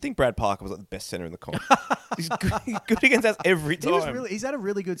play. You'd think Brad Parker was like the best centre in the comp. He's good against us every time. He's had a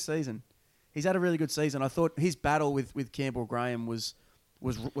really good season. I thought his battle with Campbell Graham was a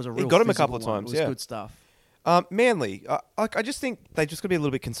real. He got him a couple of times. It was good stuff. Manly, I just think they just got to be a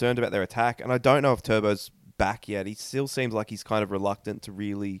little bit concerned about their attack, and I don't know if Turbo's back yet. He still seems like he's kind of reluctant to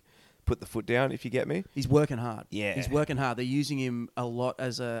really put the foot down, if you get me. He's working hard. Yeah. He's working hard. They're using him a lot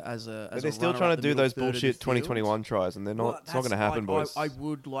as a But they're still trying to do those bullshit 2021 tries, and they're not. It's not going to happen, boys. I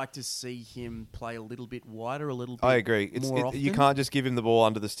would like to see him play a little bit wider, a little bit. I agree. More often. You can't just give him the ball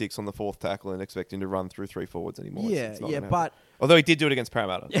under the sticks on the 4th tackle and expect him to run through 3 forwards anymore. But although he did do it against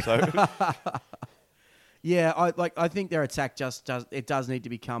Parramatta, so. Yeah, I think their attack does need to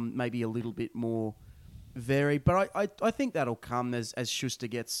become maybe a little bit more varied, but I think that'll come as Schuster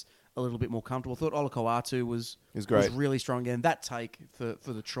gets a little bit more comfortable. I thought Olakoatu was really strong again. That take for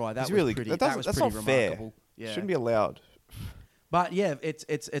the try, that was really pretty. That's pretty not remarkable. Fair. Yeah. Shouldn't be allowed. But yeah,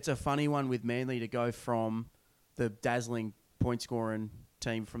 it's a funny one with Manly to go from the dazzling point scoring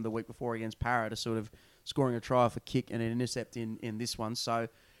team from the week before against Parra to sort of scoring a try off a kick and an intercept in this one. So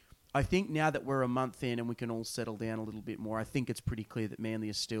I think now that we're a month in and we can all settle down a little bit more, I think it's pretty clear that Manly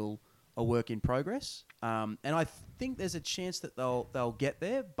is still a work in progress. And I think there's a chance that they'll get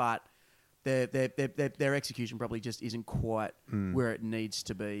there, but their execution probably just isn't quite where it needs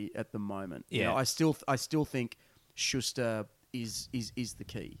to be at the moment. Yeah. I still think Schuster is the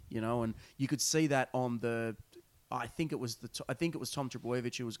key, and you could see that on the. I think it was Tom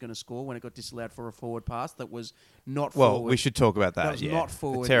Trbojevic who was going to score when it got disallowed for a forward pass that was not forward. Well, we should talk about that. That was not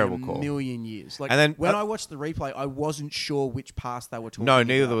forward. A terrible in a call. million years. Like, and then when I watched the replay, I wasn't sure which pass they were talking. No, about.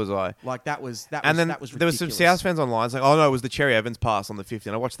 neither was I. Like that was and then that was there was some South fans online saying, "Oh no, it was the Cherry Evans pass on the 50."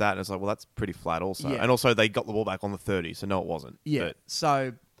 And I watched that and it's like, well, that's pretty flat, also. Yeah. And also they got the ball back on the 30, so no, it wasn't. Yeah. But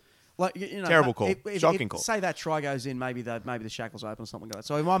so. Terrible call. Shocking call. Say that try goes in, maybe the shackles open or something like that.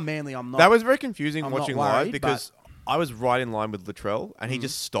 So if I'm Manly, I'm not. That was very confusing I'm watching not worried, live because I was right in line with Latrell and he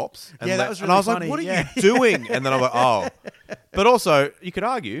just stops. And that was really and I was funny. like, what are you doing? And then I'm like, oh. But also, you could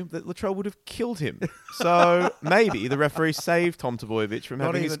argue that Latrell would have killed him. So maybe the referee saved Tom Trbojevic from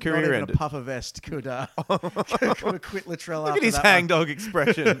having his career not even ended. A puffer vest could have quit Latrell. Look at his hangdog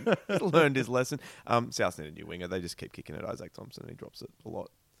expression. He's learned his lesson. South need a new winger. They just keep kicking at Isaac Thompson and he drops it a lot.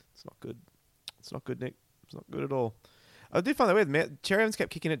 It's not good. It's not good, Nick. It's not good at all. I did find that weird. Cherry Evans kept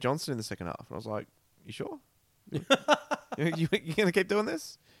kicking at Johnston in the second half. And I was like, you sure? you going to keep doing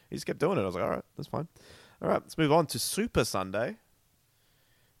this? He just kept doing it. I was like, all right, that's fine. All right, let's move on to Super Sunday.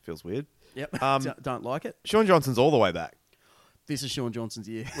 Feels weird. Yep. Don't like it. Sean Johnson's all the way back. this is Sean Johnson's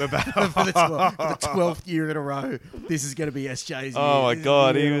year. We're back. for the 12th year in a row. This is going to be SJ's year. Oh my This is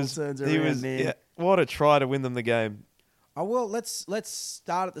God, the he year it all was. turns He around, was. man. Yeah, what a try to win them the game. Oh, well, let's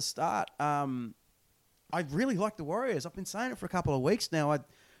start at the start. I really like the Warriors. I've been saying it for a couple of weeks now.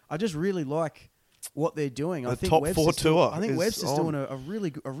 I just really like what they're doing. I The think top Webster's four tour I think is Webster's on. doing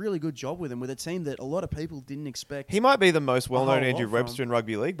a really good job with them, with a team that a lot of people didn't expect. He might be the most well-known whole Andrew lot Webster from- in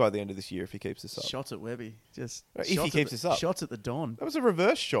rugby league by the end of this year if he keeps this up. Shots at Webby, just If he shots at keeps the- this up. Shots at the Don. That was a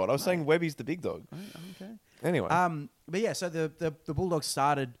reverse shot. I was saying Webby's the big dog. Okay. Anyway, But yeah, so the Bulldogs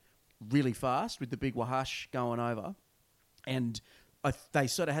started really fast with the big Wahash going over, and they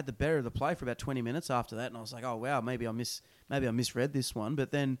sort of had the better of the play for about 20 minutes after that, and I was like, oh wow, maybe I misread this one.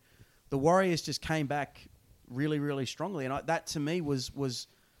 But then the Warriors just came back really, really strongly, and that to me was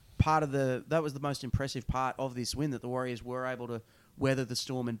part of that was the most impressive part of this win, that the Warriors were able to weather the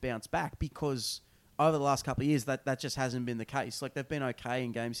storm and bounce back, because over the last couple of years that just hasn't been the case. Like, they've been okay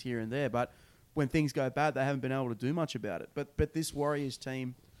in games here and there, but when things go bad, they haven't been able to do much about it. But this Warriors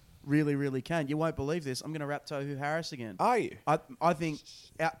team really, really can. You won't believe this. I'm going to wrap Tohu Harris again. are you? I think,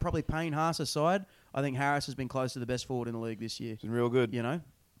 probably Payne Haas aside, I think Harris has been close to the best forward in the league this year. It's been real good. You know?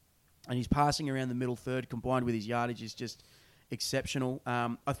 And his passing around the middle third combined with his yardage is just exceptional.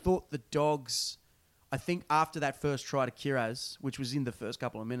 I thought the Dogs, I think after that first try to Kiraz, which was in the first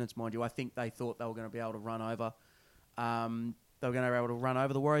couple of minutes, mind you, I think they thought they were going to be able to run over. They were going to be able to run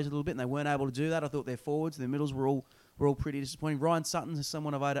over the Warriors a little bit, and they weren't able to do that. I thought their forwards, their middles were all pretty disappointing. Ryan Sutton is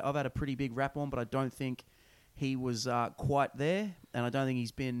someone I've had a pretty big rap on, but I don't think he was quite there, and I don't think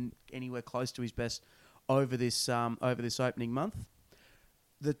he's been anywhere close to his best over this opening month.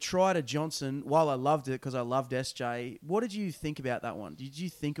 The try to Johnson, while I loved it because I loved SJ, what did you think about that one? Did you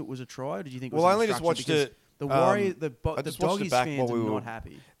think it was a try, or did you think it was Well, an I only just obstruction? watched Because it, The Warrior, I the just watched it Doggies back fans while we are were- not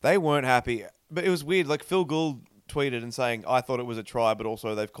happy. They weren't happy, but it was weird. Like, Phil Gould tweeted and saying, I thought it was a try, but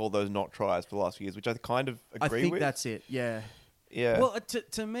also they've called those not tries for the last few years, which I kind of I agree think with. that's it. Yeah. Yeah. Well,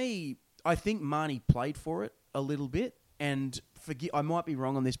 to me, I think Marnie played for it a little bit, and I might be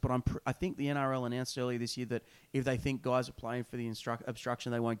wrong on this, but I think the NRL announced earlier this year that if they think guys are playing for the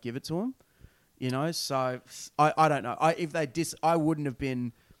obstruction, they won't give it to them. You know, so I don't know. I wouldn't have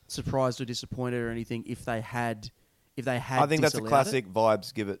been surprised or disappointed or anything if they had. I think that's a disallowed classic it.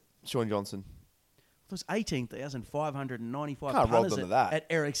 vibes. Give it, Sean Johnson. It was 18,595 Can't rob punters them of that. at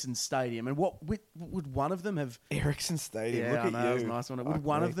Ericsson Stadium, and what would one of them have? Ericsson Stadium. Yeah, Look I at know, you. that was a nice one. Would Fuck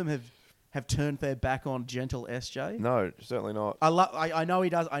one me. of them have turned their back on gentle SJ? No, certainly not. I know he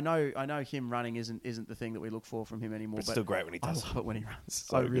does. I know him running isn't the thing that we look for from him anymore. It's but still great when he does I love it when he runs.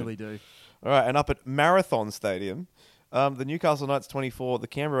 So I good. really do. All right, and up at Marathon Stadium, the Newcastle Knights 24, the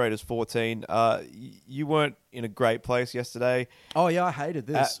Canberra Raiders 14. You weren't in a great place yesterday. Oh yeah, I hated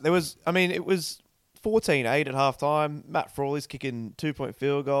this. It was 14-8 at halftime. Matt Frawley's kicking 2-point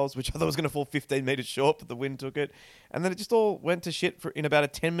field goals, which I thought was going to fall 15 metres short, but the wind took it. And then it just all went to shit in about a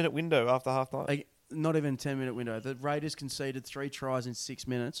 10-minute window after halftime. Like, not even a 10-minute window. The Raiders conceded 3 tries in 6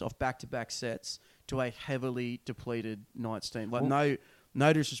 minutes off back-to-back sets to a heavily depleted Knights team. Like,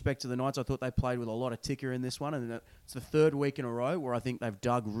 no disrespect to the Knights. I thought they played with a lot of ticker in this one, and it's the third week in a row where I think they've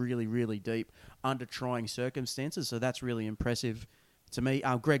dug really, really deep under trying circumstances. So that's really impressive to me.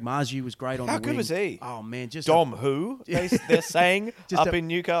 Greg Marju was great on the wing. How good was he? Oh man, just Dom who? They're saying Just up a- in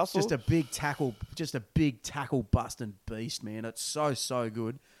Newcastle. just a big tackle busting beast, man. It's so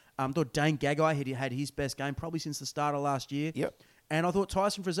good. I thought Dane Gagai had his best game probably since the start of last year. Yep. And I thought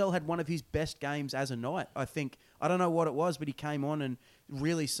Tyson Frizzell had one of his best games as a Knight. I don't know what it was, but he came on and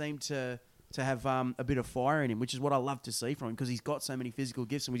really seemed to have a bit of fire in him, which is what I love to see from him because he's got so many physical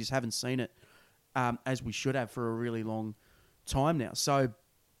gifts and we just haven't seen it as we should have for a really long time now. So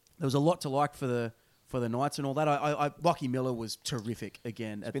there was a lot to like for the Knights and all that. I Lockie Miller was terrific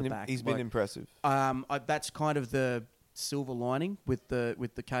again at the back. He's been impressive. That's kind of the silver lining with the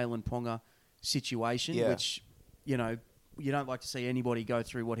Kalen Ponga situation, Yeah. which you don't like to see anybody go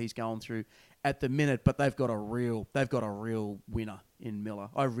through what he's going through at the minute, but they've got a real winner in Miller.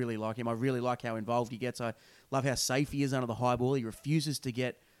 I really like him. I really like how involved he gets. I love how safe he is under the high ball. He refuses to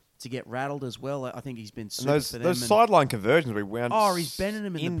get rattled as well. I think he's been super And for them. those sideline conversions where he wound. Oh, he's bending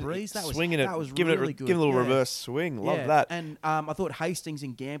him in the breeze. That was swinging that was giving really it, good. giving a little Yeah. reverse swing. Love Yeah, that. And I thought Hastings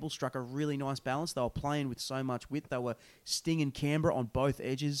and Gamble struck a really nice balance. They were playing with so much width. They were stinging Canberra on both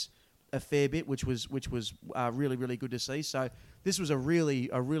edges a fair bit, which was really, really good to see. So this was a really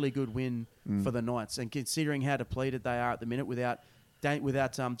good win for the Knights. And considering how depleted they are at the minute without Jacob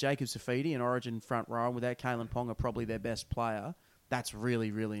Safidi in Origin front row and without Kalen Ponga probably their best player, that's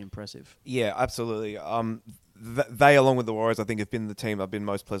really, really impressive. Yeah, absolutely. they, along with the Warriors, I think have been the team I've been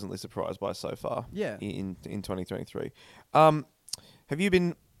most pleasantly surprised by so far. Yeah. In 2023. Have you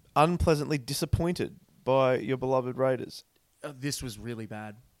been unpleasantly disappointed by your beloved Raiders? This was really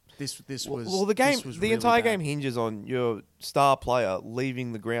bad. This was the game. this was The really entire bad. game hinges on your star player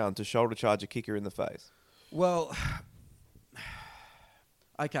leaving the ground to shoulder charge a kicker in the face. Well,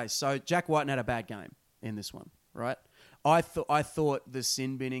 okay, so Jack Whiten had a bad game in this one, right? I thought the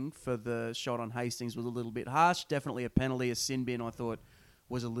sin binning for the shot on Hastings was a little bit harsh. Definitely a penalty. A sin bin I thought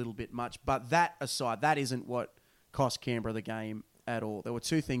was a little bit much. But that aside, that isn't what cost Canberra the game at all. There were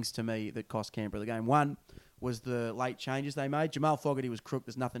two things to me that cost Canberra the game. One was the late changes they made. Jamal Fogarty was crook.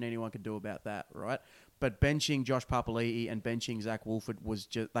 There's nothing anyone could do about that, right? But benching Josh Papali'i and benching Zach Wolford was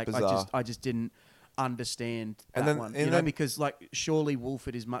just like I just didn't understand that one. Because like surely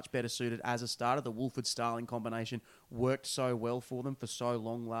Wolford is much better suited as a starter. The Wolford-Starling combination worked so well for them for so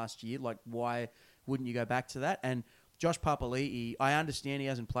long last year. Like why wouldn't you go back to that? And Josh Papali'i, I understand he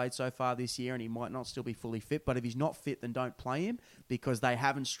hasn't played so far this year and he might not still be fully fit, but if he's not fit, then don't play him because they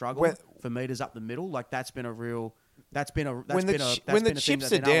haven't struggled for meters up the middle. Like that's been a real when the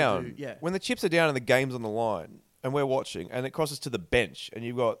chips are down and the game's on the line and we're watching and it crosses to the bench and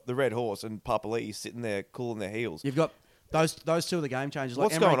you've got the Red Horse and Papali'i sitting there cooling their heels. You've got those two are the game changers.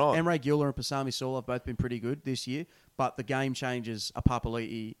 What's going on? Emre Gula and Pasami Saul have both been pretty good this year, but the game changers are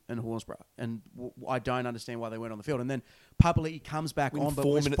Papali'i and Hornsborough, and I don't understand why they weren't on the field. And then Papali'i comes back on, but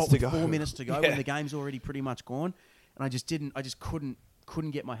 4 minutes to go. 4 minutes to go when the game's already pretty much gone, and I just couldn't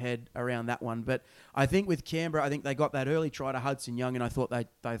get my head around that one. But I think with Canberra, I think they got that early try to Hudson Young, and I think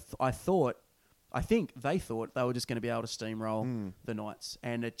they thought they were just going to be able to steamroll the Knights,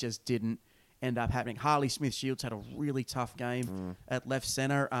 and it just didn't end up happening. Harley Smith-Shields had a really tough game at left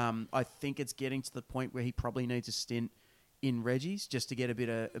centre. I think it's getting to the point where he probably needs a stint in Reggie's just to get a bit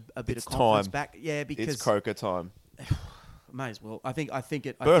of confidence back. Yeah, because it's Croker time. May as well. I think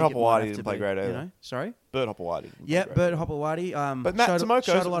it. Bird Hopper-Whitey didn't play great either. You know? Sorry? Bird Hopper-Whitey didn't play Yeah, great. Bird Hopper-Whitey. But Matt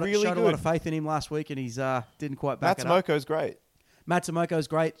Tomoko's really showed good. a lot of faith in him last week, and he's didn't quite back it up. Matt Tomoko's great. Matt Tomoko's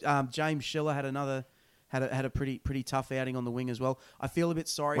great. James Schiller had a pretty tough outing on the wing as well. I feel a bit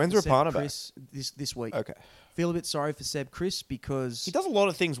sorry When's for Seb Rapana Chris this week. Okay. Feel a bit sorry for Seb Chris because He does a lot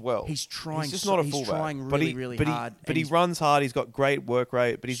of things well. he's trying. He's just not a fullback. He's trying really hard. But he runs hard. He's got great work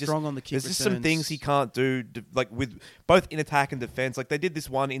rate. But he's strong just, on the kick There's just some returns. things he can't do, like with both in attack and defense. Like they did this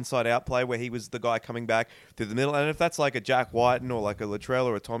one inside-out play where he was the guy coming back through the middle. And if that's like a Jack Whiten or like a Latrell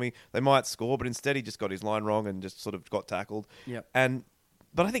or a Tommy, they might score. But instead, he just got his line wrong and just sort of got tackled. Yep.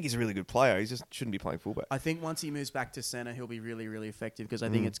 But I think he's a really good player. He just shouldn't be playing fullback. I think once he moves back to centre, he'll be really, really effective because I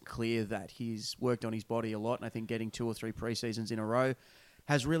think it's clear that he's worked on his body a lot, and I think getting 2 or 3 preseasons in a row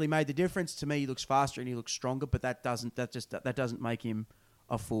has really made the difference. To me, he looks faster and he looks stronger, but that doesn't make him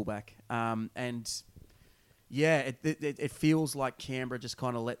a fullback. It feels like Canberra just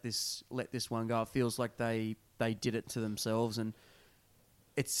kind of let this one go. It feels like they did it to themselves, and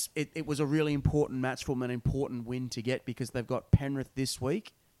it was a really important match for them, an important win to get because they've got Penrith this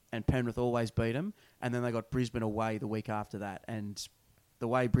week, and Penrith always beat them, and then they got Brisbane away the week after that. And the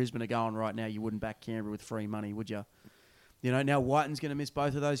way Brisbane are going right now, you wouldn't back Canberra with free money, would you? You know, now Whiten's going to miss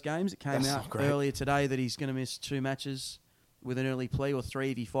both of those games. It came out earlier today that he's going to miss 2 matches with an early plea, or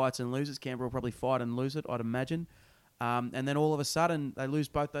 3 if he fights and loses. Canberra will probably fight and lose it, I'd imagine. And then all of a sudden, they lose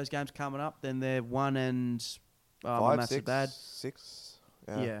both those games coming up. Then they're 1 and... 5, 6.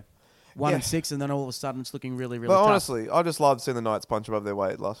 Yeah. 1 and 6, and then all of a sudden it's looking really, really but tough. honestly, I just love seeing the Knights punch above their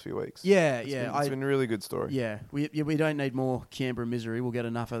weight the last few weeks. It's been a really good story. Yeah, we don't need more Canberra misery. We'll get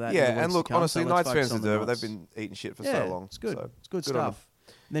enough of that. Yeah, in the and weeks look, to come, honestly, so let's Knights fans focus on the deserve it. Knights. They've been eating shit for so long. It's good. So It's good stuff.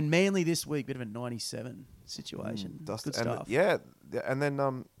 And then Manly this week, bit of a 97 situation. Good stuff. And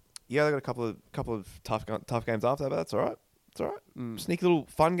then they got a couple of tough games after that, but that's all right. It's all right. Sneaky little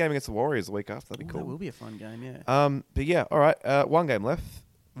fun game against the Warriors the week after. That'd be cool. That will be a fun game, yeah. But yeah, all right. One game left.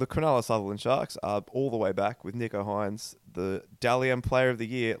 The Cronulla Sutherland Sharks are all the way back with Nico Hines, the Dally M Player of the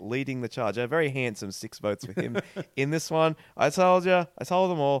Year, leading the charge. A very handsome 6 votes for him in this one. I told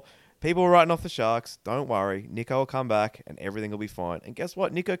them all. People were writing off the Sharks. Don't worry. Nico will come back and everything will be fine. And guess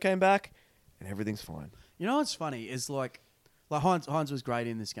what? Nico came back and everything's fine. You know what's funny is like Hines was great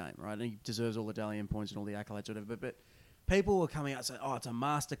in this game, right? And he deserves all the Dally M points and all the accolades, whatever. But people were coming out and saying, "Oh, it's a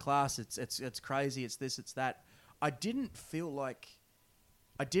masterclass. It's crazy. It's this. It's that." I didn't feel like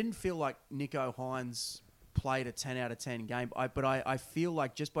Nico Hines played a 10 out of 10 game, but I feel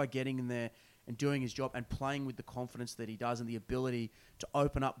like just by getting in there and doing his job and playing with the confidence that he does and the ability to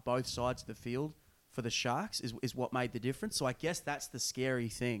open up both sides of the field for the Sharks is what made the difference. So I guess that's the scary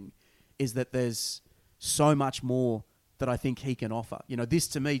thing, is that there's so much more that I think he can offer. This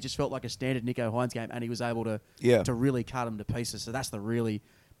to me just felt like a standard Nico Hines game, and he was able to really cut him to pieces. So that's the really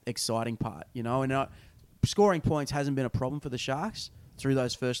exciting part, And scoring points hasn't been a problem for the Sharks through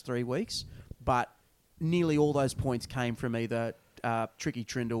those first 3 weeks, but nearly all those points came from either Tricky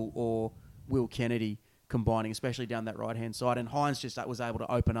Trindle or Will Kennedy combining, especially down that right-hand side. And Hines just was able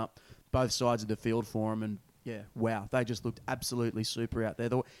to open up both sides of the field for him. And, wow, they just looked absolutely super out there.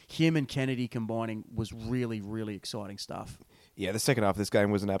 Him and Kennedy combining was really, really exciting stuff. Yeah, the second half of this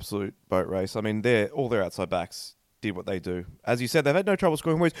game was an absolute boat race. I mean, all their outside backs did what they do. As you said, they've had no trouble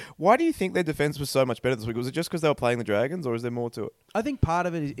scoring points. Why do you think their defense was so much better this week? Was it just because they were playing the Dragons, or is there more to it? I think part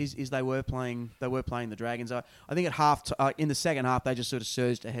of it is they were playing the Dragons. I think at in the second half they just sort of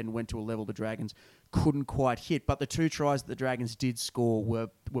surged ahead and went to a level the Dragons couldn't quite hit. But the 2 tries that the Dragons did score were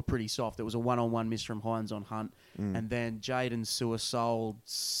pretty soft. There was a 1-on-1 miss from Hines on Hunt, and then Jaden Sewer sold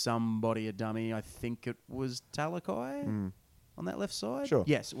somebody a dummy. I think it was Talakai on that left side. Sure.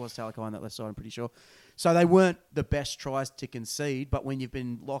 Yes, it was Talakai on that left side. I'm pretty sure. So they weren't the best tries to concede, but when you've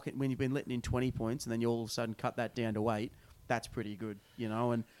been letting in 20 points and then you all of a sudden cut that down to 8, that's pretty good,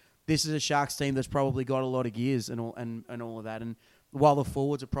 And this is a Sharks team that's probably got a lot of gears and all of that. And while the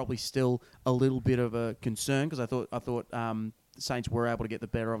forwards are probably still a little bit of a concern, because I thought the Saints were able to get the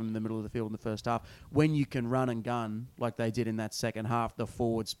better of them in the middle of the field in the first half. When you can run and gun like they did in that second half, the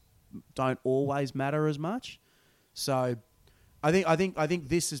forwards don't always matter as much. So I think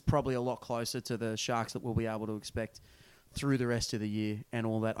this is probably a lot closer to the Sharks that we'll be able to expect through the rest of the year and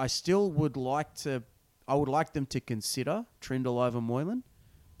all that. I still would like them to consider Trindle over Moylan,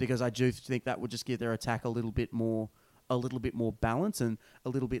 because I do think that would just give their attack a little bit more balance and a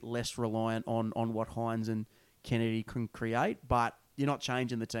little bit less reliant on what Hines and Kennedy can create. But you're not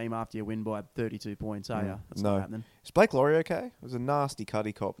changing the team after you win by 32 points, are you? That's not happening. Is Blake Laurie okay? It was a nasty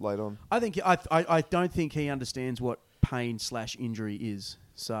cutty cop late on. I don't think he understands what pain/injury is.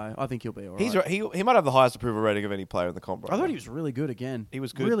 So I think he'll be all right. He might have the highest approval rating of any player in the comp. Right I thought now. he was really good again. He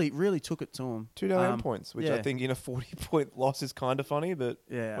was good. Really took it to him. 2 points, which I think in a 40-point loss is kind of funny, but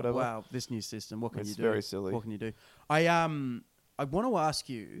whatever. Wow, this new system. What can you do? It's very silly. What can you do? I want to ask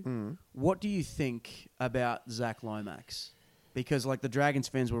you, what do you think about Zach Lomax? Because the Dragons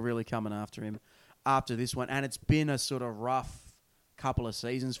fans were really coming after him after this one, and it's been a sort of rough couple of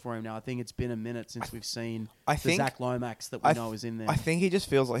seasons for him now. I think it's been a minute since we've seen the Zach Lomax that we know is in there. I think he just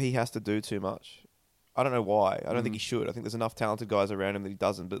feels like he has to do too much. I don't know why. I don't think he should. I think there's enough talented guys around him that he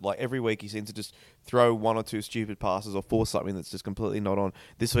doesn't. But every week he seems to just throw 1 or 2 stupid passes or force something that's just completely not on.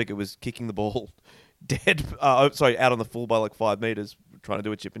 This week it was kicking the ball dead. Out on the full by 5 meters, trying to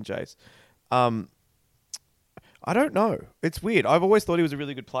do a chip and chase. I don't know. It's weird. I've always thought he was a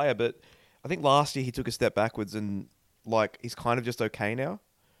really good player, but I think last year he took a step backwards and he's kind of just okay now,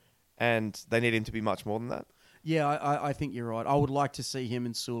 and they need him to be much more than that. Yeah, I think you're right. I would like to see him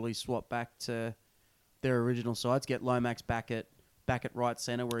and Sully swap back to their original sides, get Lomax back at right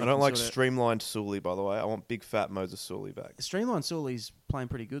centre. Where I don't like streamlined Sully, by the way. I want big fat Moses Sully back. Streamlined Sully's playing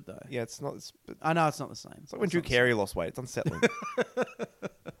pretty good though. Yeah, it's not. I know it's not the same. It's like when Drew Carey lost weight. It's unsettling.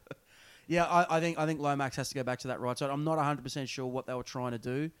 Yeah, I think Lomax has to go back to that right side. I'm not 100% sure what they were trying to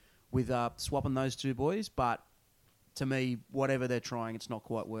do with swapping those 2 boys, but to me, whatever they're trying, it's not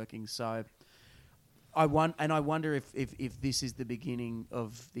quite working. So I wonder if this is the beginning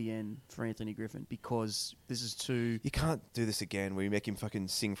of the end for Anthony Griffin, because this is too... You can't do this again where you make him fucking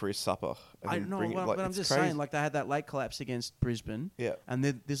sing for his supper. I know, but I'm just saying, they had that late collapse against Brisbane, and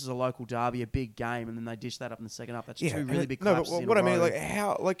then this is a local derby, a big game, and then they dish that up in the second half. That's 2 really big collapses. No, but what I mean,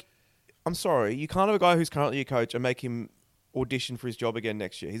 how... I'm sorry, you can't have a guy who's currently your coach and make him audition for his job again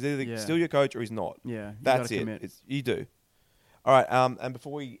next year. He's either still your coach or he's not. Yeah, that's it. You do. All right. And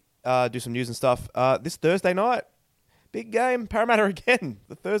before we do some news and stuff, this Thursday night, big game, Parramatta again.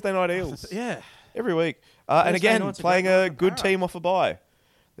 The Thursday night Eels. Yeah, every week. And again, playing a good team off a bye.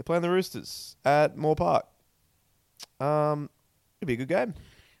 They're playing the Roosters at Moore Park. It'll be a good game.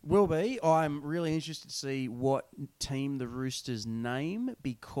 Will be. I'm really interested to see what team the Roosters name,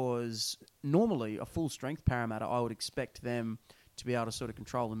 because normally a full-strength Parramatta, I would expect them to be able to sort of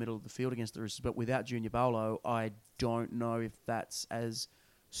control the middle of the field against the Roosters. But without Junior Bolo, I don't know if that's as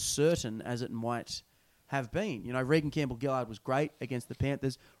certain as it might have been. Regan Campbell-Gillard was great against the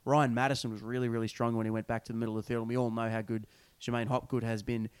Panthers. Ryan Madison was really, really strong when he went back to the middle of the field. And we all know how good Jermaine Hopgood has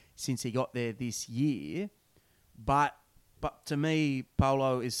been since he got there this year. But to me,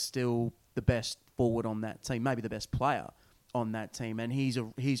 Polo is still the best forward on that team, maybe the best player on that team, and he's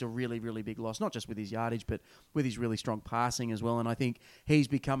a really, really big loss, not just with his yardage, but with his really strong passing as well. And I think he's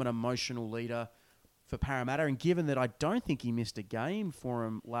become an emotional leader for Parramatta. And given that I don't think he missed a game for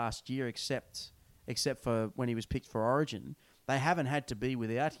him last year, except except for when he was picked for Origin. They haven't had to be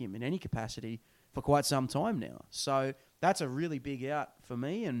without him in any capacity for quite some time now. So that's a really big out for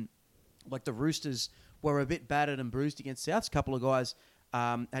me. And like the Roosters were a bit battered and bruised against Souths. A couple of guys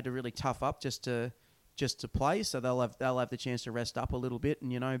had to really tough up just to play. So they'll have the chance to rest up a little bit.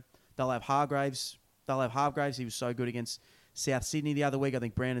 And, you know, they'll have Hargraves. He was so good against South Sydney the other week. I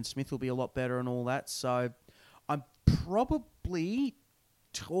think Brandon Smith will be a lot better and all that. So I'm probably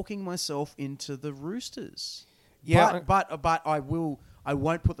talking myself into the Roosters. Yeah, but I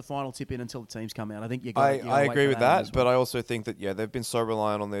won't put the final tip in until the teams come out. I think I agree with that, but I also think that they've been so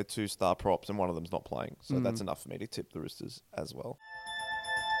reliant on their 2 star props, and one of them's not playing, so that's enough for me to tip the Roosters as well.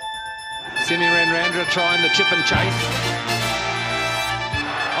 Simi Radradra trying the chip and chase.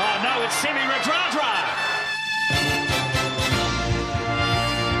 Oh no, it's Simi Radradra!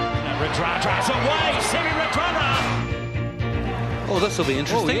 Radradra's away! Simi Radradra! Oh, this will be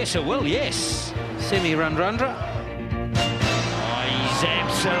interesting. Oh yes, it will, yes. Simi Radradra. Oh, he's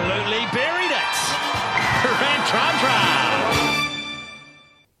absolutely buried it! Radradra!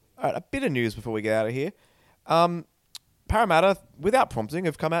 All right, a bit of news before we get out of here. Parramatta, without prompting,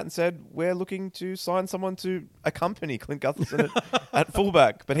 have come out and said, we're looking to sign someone to accompany Clint Gutherson at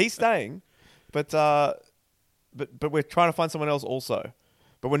fullback. But he's staying. But we're trying to find someone else also.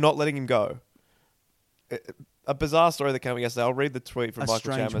 But we're not letting him go. A bizarre story that came out yesterday. I'll read the tweet from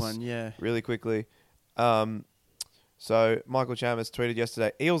Michael Chammas really quickly. So Michael Chammas tweeted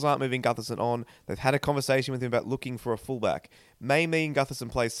yesterday, Eels aren't moving Gutherson on. They've had a conversation with him about looking for a fullback. May mean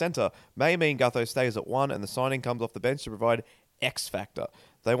Gutherson plays centre. May mean Gutho stays at 1 and the signing comes off the bench to provide X factor.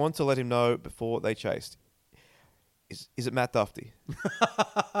 They want to let him know before they chased. Is it Matt Duffy?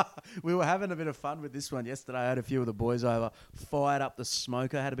 We were having a bit of fun with this one yesterday. I had a few of the boys over, fired up the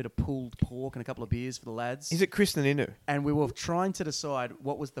smoker, had a bit of pulled pork and a couple of beers for the lads. Is it Chris Naninu? And we were trying to decide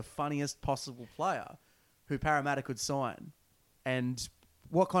what was the funniest possible player who Parramatta could sign, and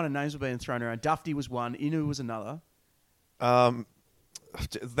what kind of names were being thrown around. Duffy was one, Inu was another. Matt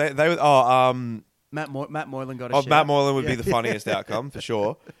Moylan got a shout. Matt Moylan would be the funniest outcome for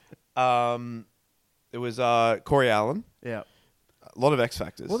sure. There was Corey Allen. Yeah, a lot of X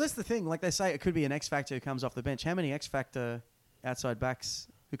factors. Well, that's the thing. Like they say, it could be an X factor who comes off the bench. How many X factor outside backs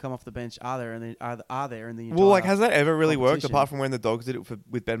who come off the bench are there in the entire Well, like, has that ever really worked apart from when the Dogs did it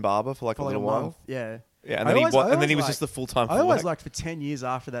with Ben Barber for a little while? Month. Yeah. Yeah, and then he was just the full-time fullback. I always liked for 10 years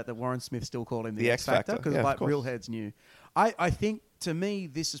after that Warren Smith still called him the X Factor because real heads knew. I think, to me,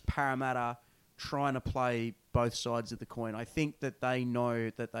 this is Parramatta trying to play both sides of the coin. I think that they know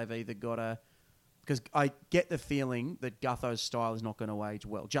that they've either got to... Because I get the feeling that Gutho's style is not going to age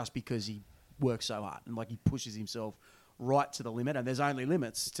well just because he works so hard and he pushes himself right to the limit, and there's only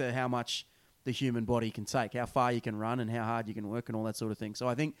limits to how much the human body can take, how far you can run and how hard you can work and all that sort of thing. So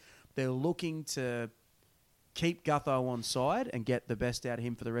I think they're looking to keep Gutho on side and get the best out of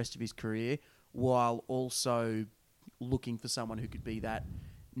him for the rest of his career, while also looking for someone who could be that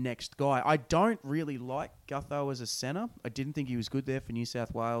next guy. I don't really like Gutho as a centre. I didn't think he was good there for New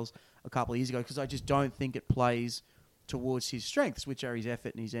South Wales a couple of years ago because I just don't think it plays towards his strengths, which are his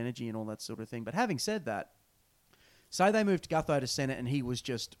effort and his energy and all that sort of thing. But having said that, say they moved Gutho to centre and he was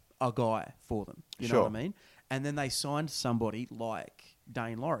just a guy for them. You know what I mean? And then they signed somebody like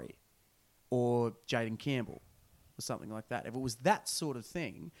Dane Laurie or Jaden Campbell or something like that. If it was that sort of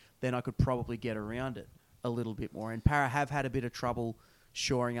thing, then I could probably get around it a little bit more. And Para have had a bit of trouble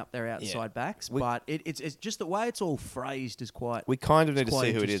shoring up their outside backs, but it's just the way it's all phrased is quite... We kind of need to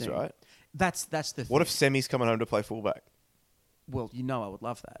see who it is, right? That's the thing. What if Semi's coming home to play fullback? Well, I would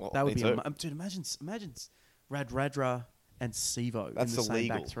love that. Well, that would be... too. Dude, imagine Radradra and Sivo That's in the same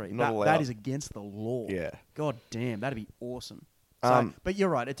illegal. back three. Not allowed. That is against the law. Yeah. God damn, that'd be awesome. So, but you're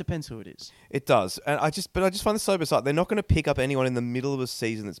right. It depends who it is. It does, and I just find this so bizarre. They're not going to pick up anyone in the middle of a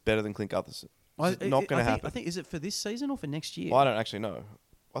season that's better than Clint Gutherson. It's not going to happen. I think, is it for this season or for next year? Well, I don't actually know.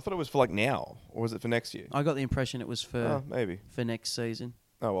 I thought it was for now, or was it for next year? I got the impression it was for maybe for next season.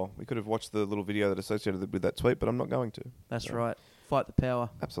 Oh well, we could have watched the little video that associated with that tweet, but I'm not going to. That's right. Fight the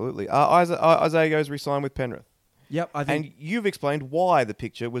power. Absolutely. Isaiah goes re-signed with Penrith. Yep, I think. And you've explained why the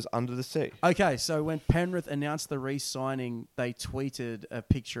picture was under the sea. Okay, so when Penrith announced the re-signing, they tweeted a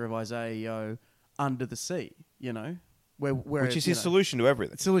picture of Isaiah Yeo under the sea. You know, which is his solution to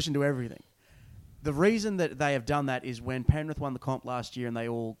everything. Solution to everything. The reason that they have done that is when Penrith won the comp last year and they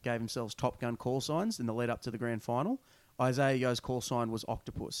all gave themselves Top Gun call signs in the lead up to the grand final, Isaiah Yeo's call sign was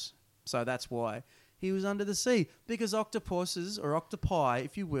octopus. So that's why he was under the sea. Because octopuses, or octopi,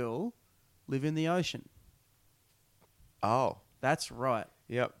 if you will, live in the ocean. Oh. That's right.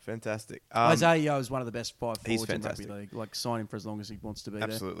 Yep, fantastic. Isaiah Yeo is one of the best 5 he's forwards in rugby fantastic. league. Like, sign him for as long as he wants to be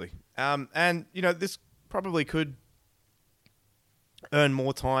Absolutely. And, this probably could earn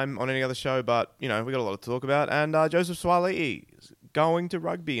more time on any other show, but, we got a lot to talk about. And Joseph Suaalii is going to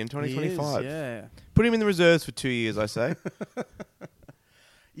rugby in there. 2025. He is, yeah. Put him in the reserves for 2 years, I say.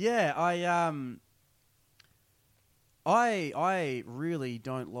 Yeah, I really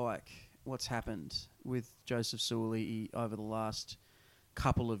don't like what's happened with Joseph Suaalii over the last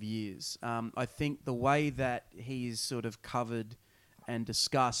couple of years. I think the way that he is sort of covered and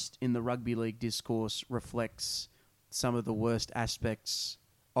discussed in the rugby league discourse reflects some of the worst aspects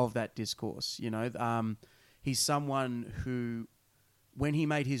of that discourse. He's someone who, when he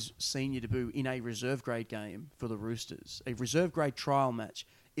made his senior debut in a reserve grade game for the Roosters, a reserve grade trial match,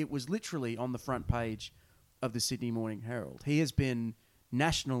 it was literally on the front page of the Sydney Morning Herald. He has been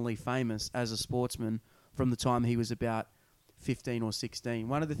nationally famous as a sportsman from the time he was about 15 or 16.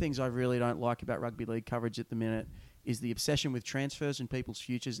 One of the things I really don't like about rugby league coverage at the minute is the obsession with transfers and people's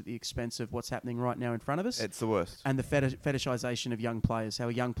futures at the expense of what's happening right now in front of us. It's the worst. And the fetishization of young players. How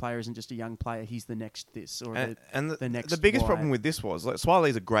a young player isn't just a young player, he's the next this or the next the biggest Y. problem with this was,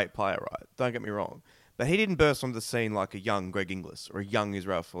 Suaalii's a great player, right? Don't get me wrong. But he didn't burst onto the scene like a young Greg Inglis or a young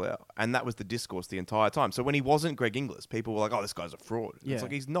Israel Folau. And that was the discourse the entire time. So when he wasn't Greg Inglis, people were like, oh, this guy's a fraud. Yeah. It's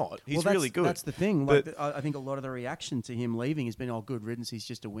like, he's not. He's Well, really good. That's the thing. But- Like, I think a lot of the reaction to him leaving has been, oh, good riddance, he's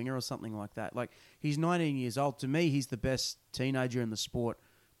just a winger or something like that. Like, he's 19 years old. To me, he's the best teenager in the sport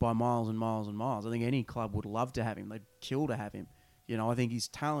by miles and miles and miles. I think any club would love to have him. They'd kill to have him. I think his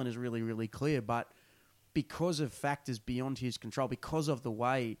talent is really, really clear. But because of factors beyond his control, because of the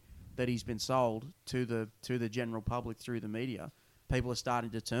way that he's been sold to the general public through the media, people are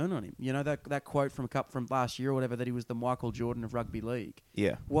starting to turn on him. That quote from last year or whatever, that he was the Michael Jordan of rugby league.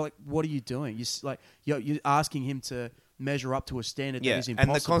 Yeah. Well, what are you doing? You're asking him to measure up to a standard that is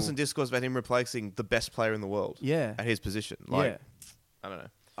impossible. And the constant discourse about him replacing the best player in the world. Yeah. At his position. Yeah. I don't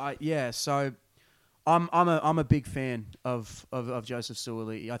know. So I'm a big fan of Joseph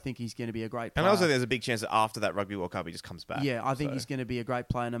Suaalii. I think he's going to be a great player. And also there's a big chance that after that Rugby World Cup, he just comes back. Yeah, I think he's going to be a great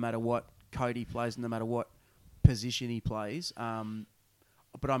player no matter what code he plays and no matter what position he plays.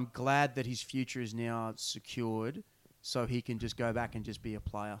 But I'm glad that his future is now secured so he can just go back and just be a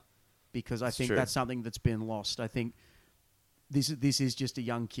player, because I think true. that's something that's been lost. I think this is just a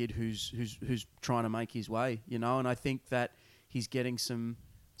young kid who's trying to make his way, and I think that he's getting some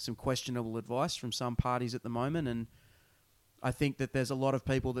questionable advice from some parties at the moment, and I think that there's a lot of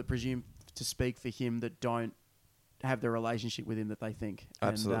people that presume to speak for him that don't have the relationship with him that they think.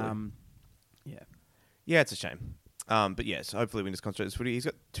 Absolutely. And, Yeah, it's a shame. But yes, hopefully we can just concentrate this footy. He's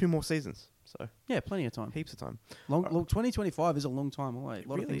got 2 more seasons, so yeah, plenty of time. heaps of time. Look, 2025 is a long time away. A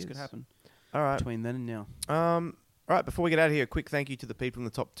lot of really things could is. happen All right. between then and now. All right, before we get out of here, a quick thank you to the people in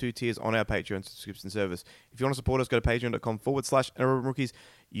the top 2 tiers on our Patreon subscription service. If you want to support us, go to patreon.com/NRLrookies.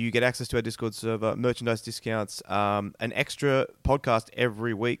 You get access to our Discord server, merchandise discounts, an extra podcast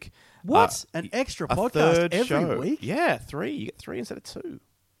every week. What? An extra a podcast third every show. week? Yeah, 3. You get 3 instead of 2.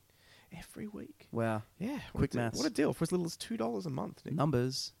 Every week. Wow. Yeah. Quick what maths. What a deal. For as little as $2 a month, Nick.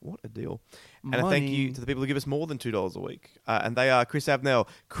 Numbers. What a deal. And a thank you Money. to the people who give us more than $2 a week. And they are Chris Avnell,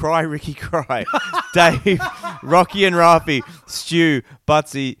 Cry Ricky Cry, Dave, Rocky and Rafi, Stu,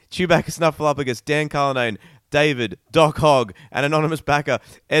 Butsy, Chewbacca Snuffleupagus, Dan Cullinane, David, Doc Hogg, an anonymous backer,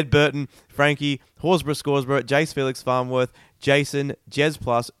 Ed Burton, Frankie, Horsburgh Scoresborough, Jace Felix Farmworth, Jason, Jez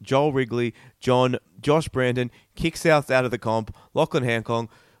Plus, Joel Wrigley, John, Josh Brandon, Kick South out of the comp, Lachlan Hancock,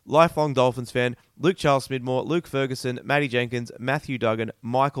 lifelong Dolphins fan, Luke Charles Smidmore, Luke Ferguson, Matty Jenkins, Matthew Duggan,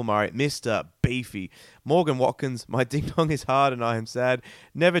 Michael Murray, Mr. Beefy, Morgan Watkins, My Ding Dong is Hard and I Am Sad,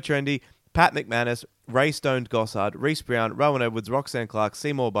 Never Trendy, Pat McManus, Ray Stoned Gossard, Reese Brown, Rowan Edwards, Roxanne Clark,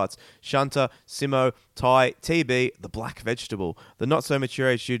 Seymour Butts, Shunter, Simo, Ty, TB, The Black Vegetable, The Not So Mature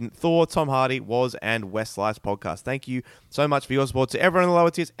Age Student, Thor, Tom Hardy, Was, and Westlife's podcast. Thank you so much for your support to everyone in the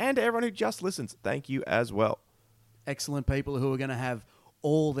lower tiers and to everyone who just listens. Thank you as well. Excellent people who are going to have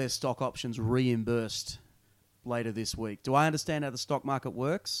all their stock options reimbursed later this week. Do I understand how the stock market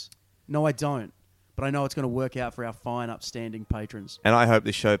works? No, I don't. But I know it's going to work out for our fine, upstanding patrons. And I hope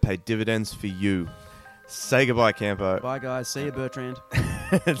this show paid dividends for you. Say goodbye, Campo. Bye, guys. See you, Bertrand.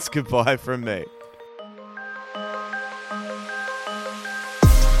 It's goodbye from me.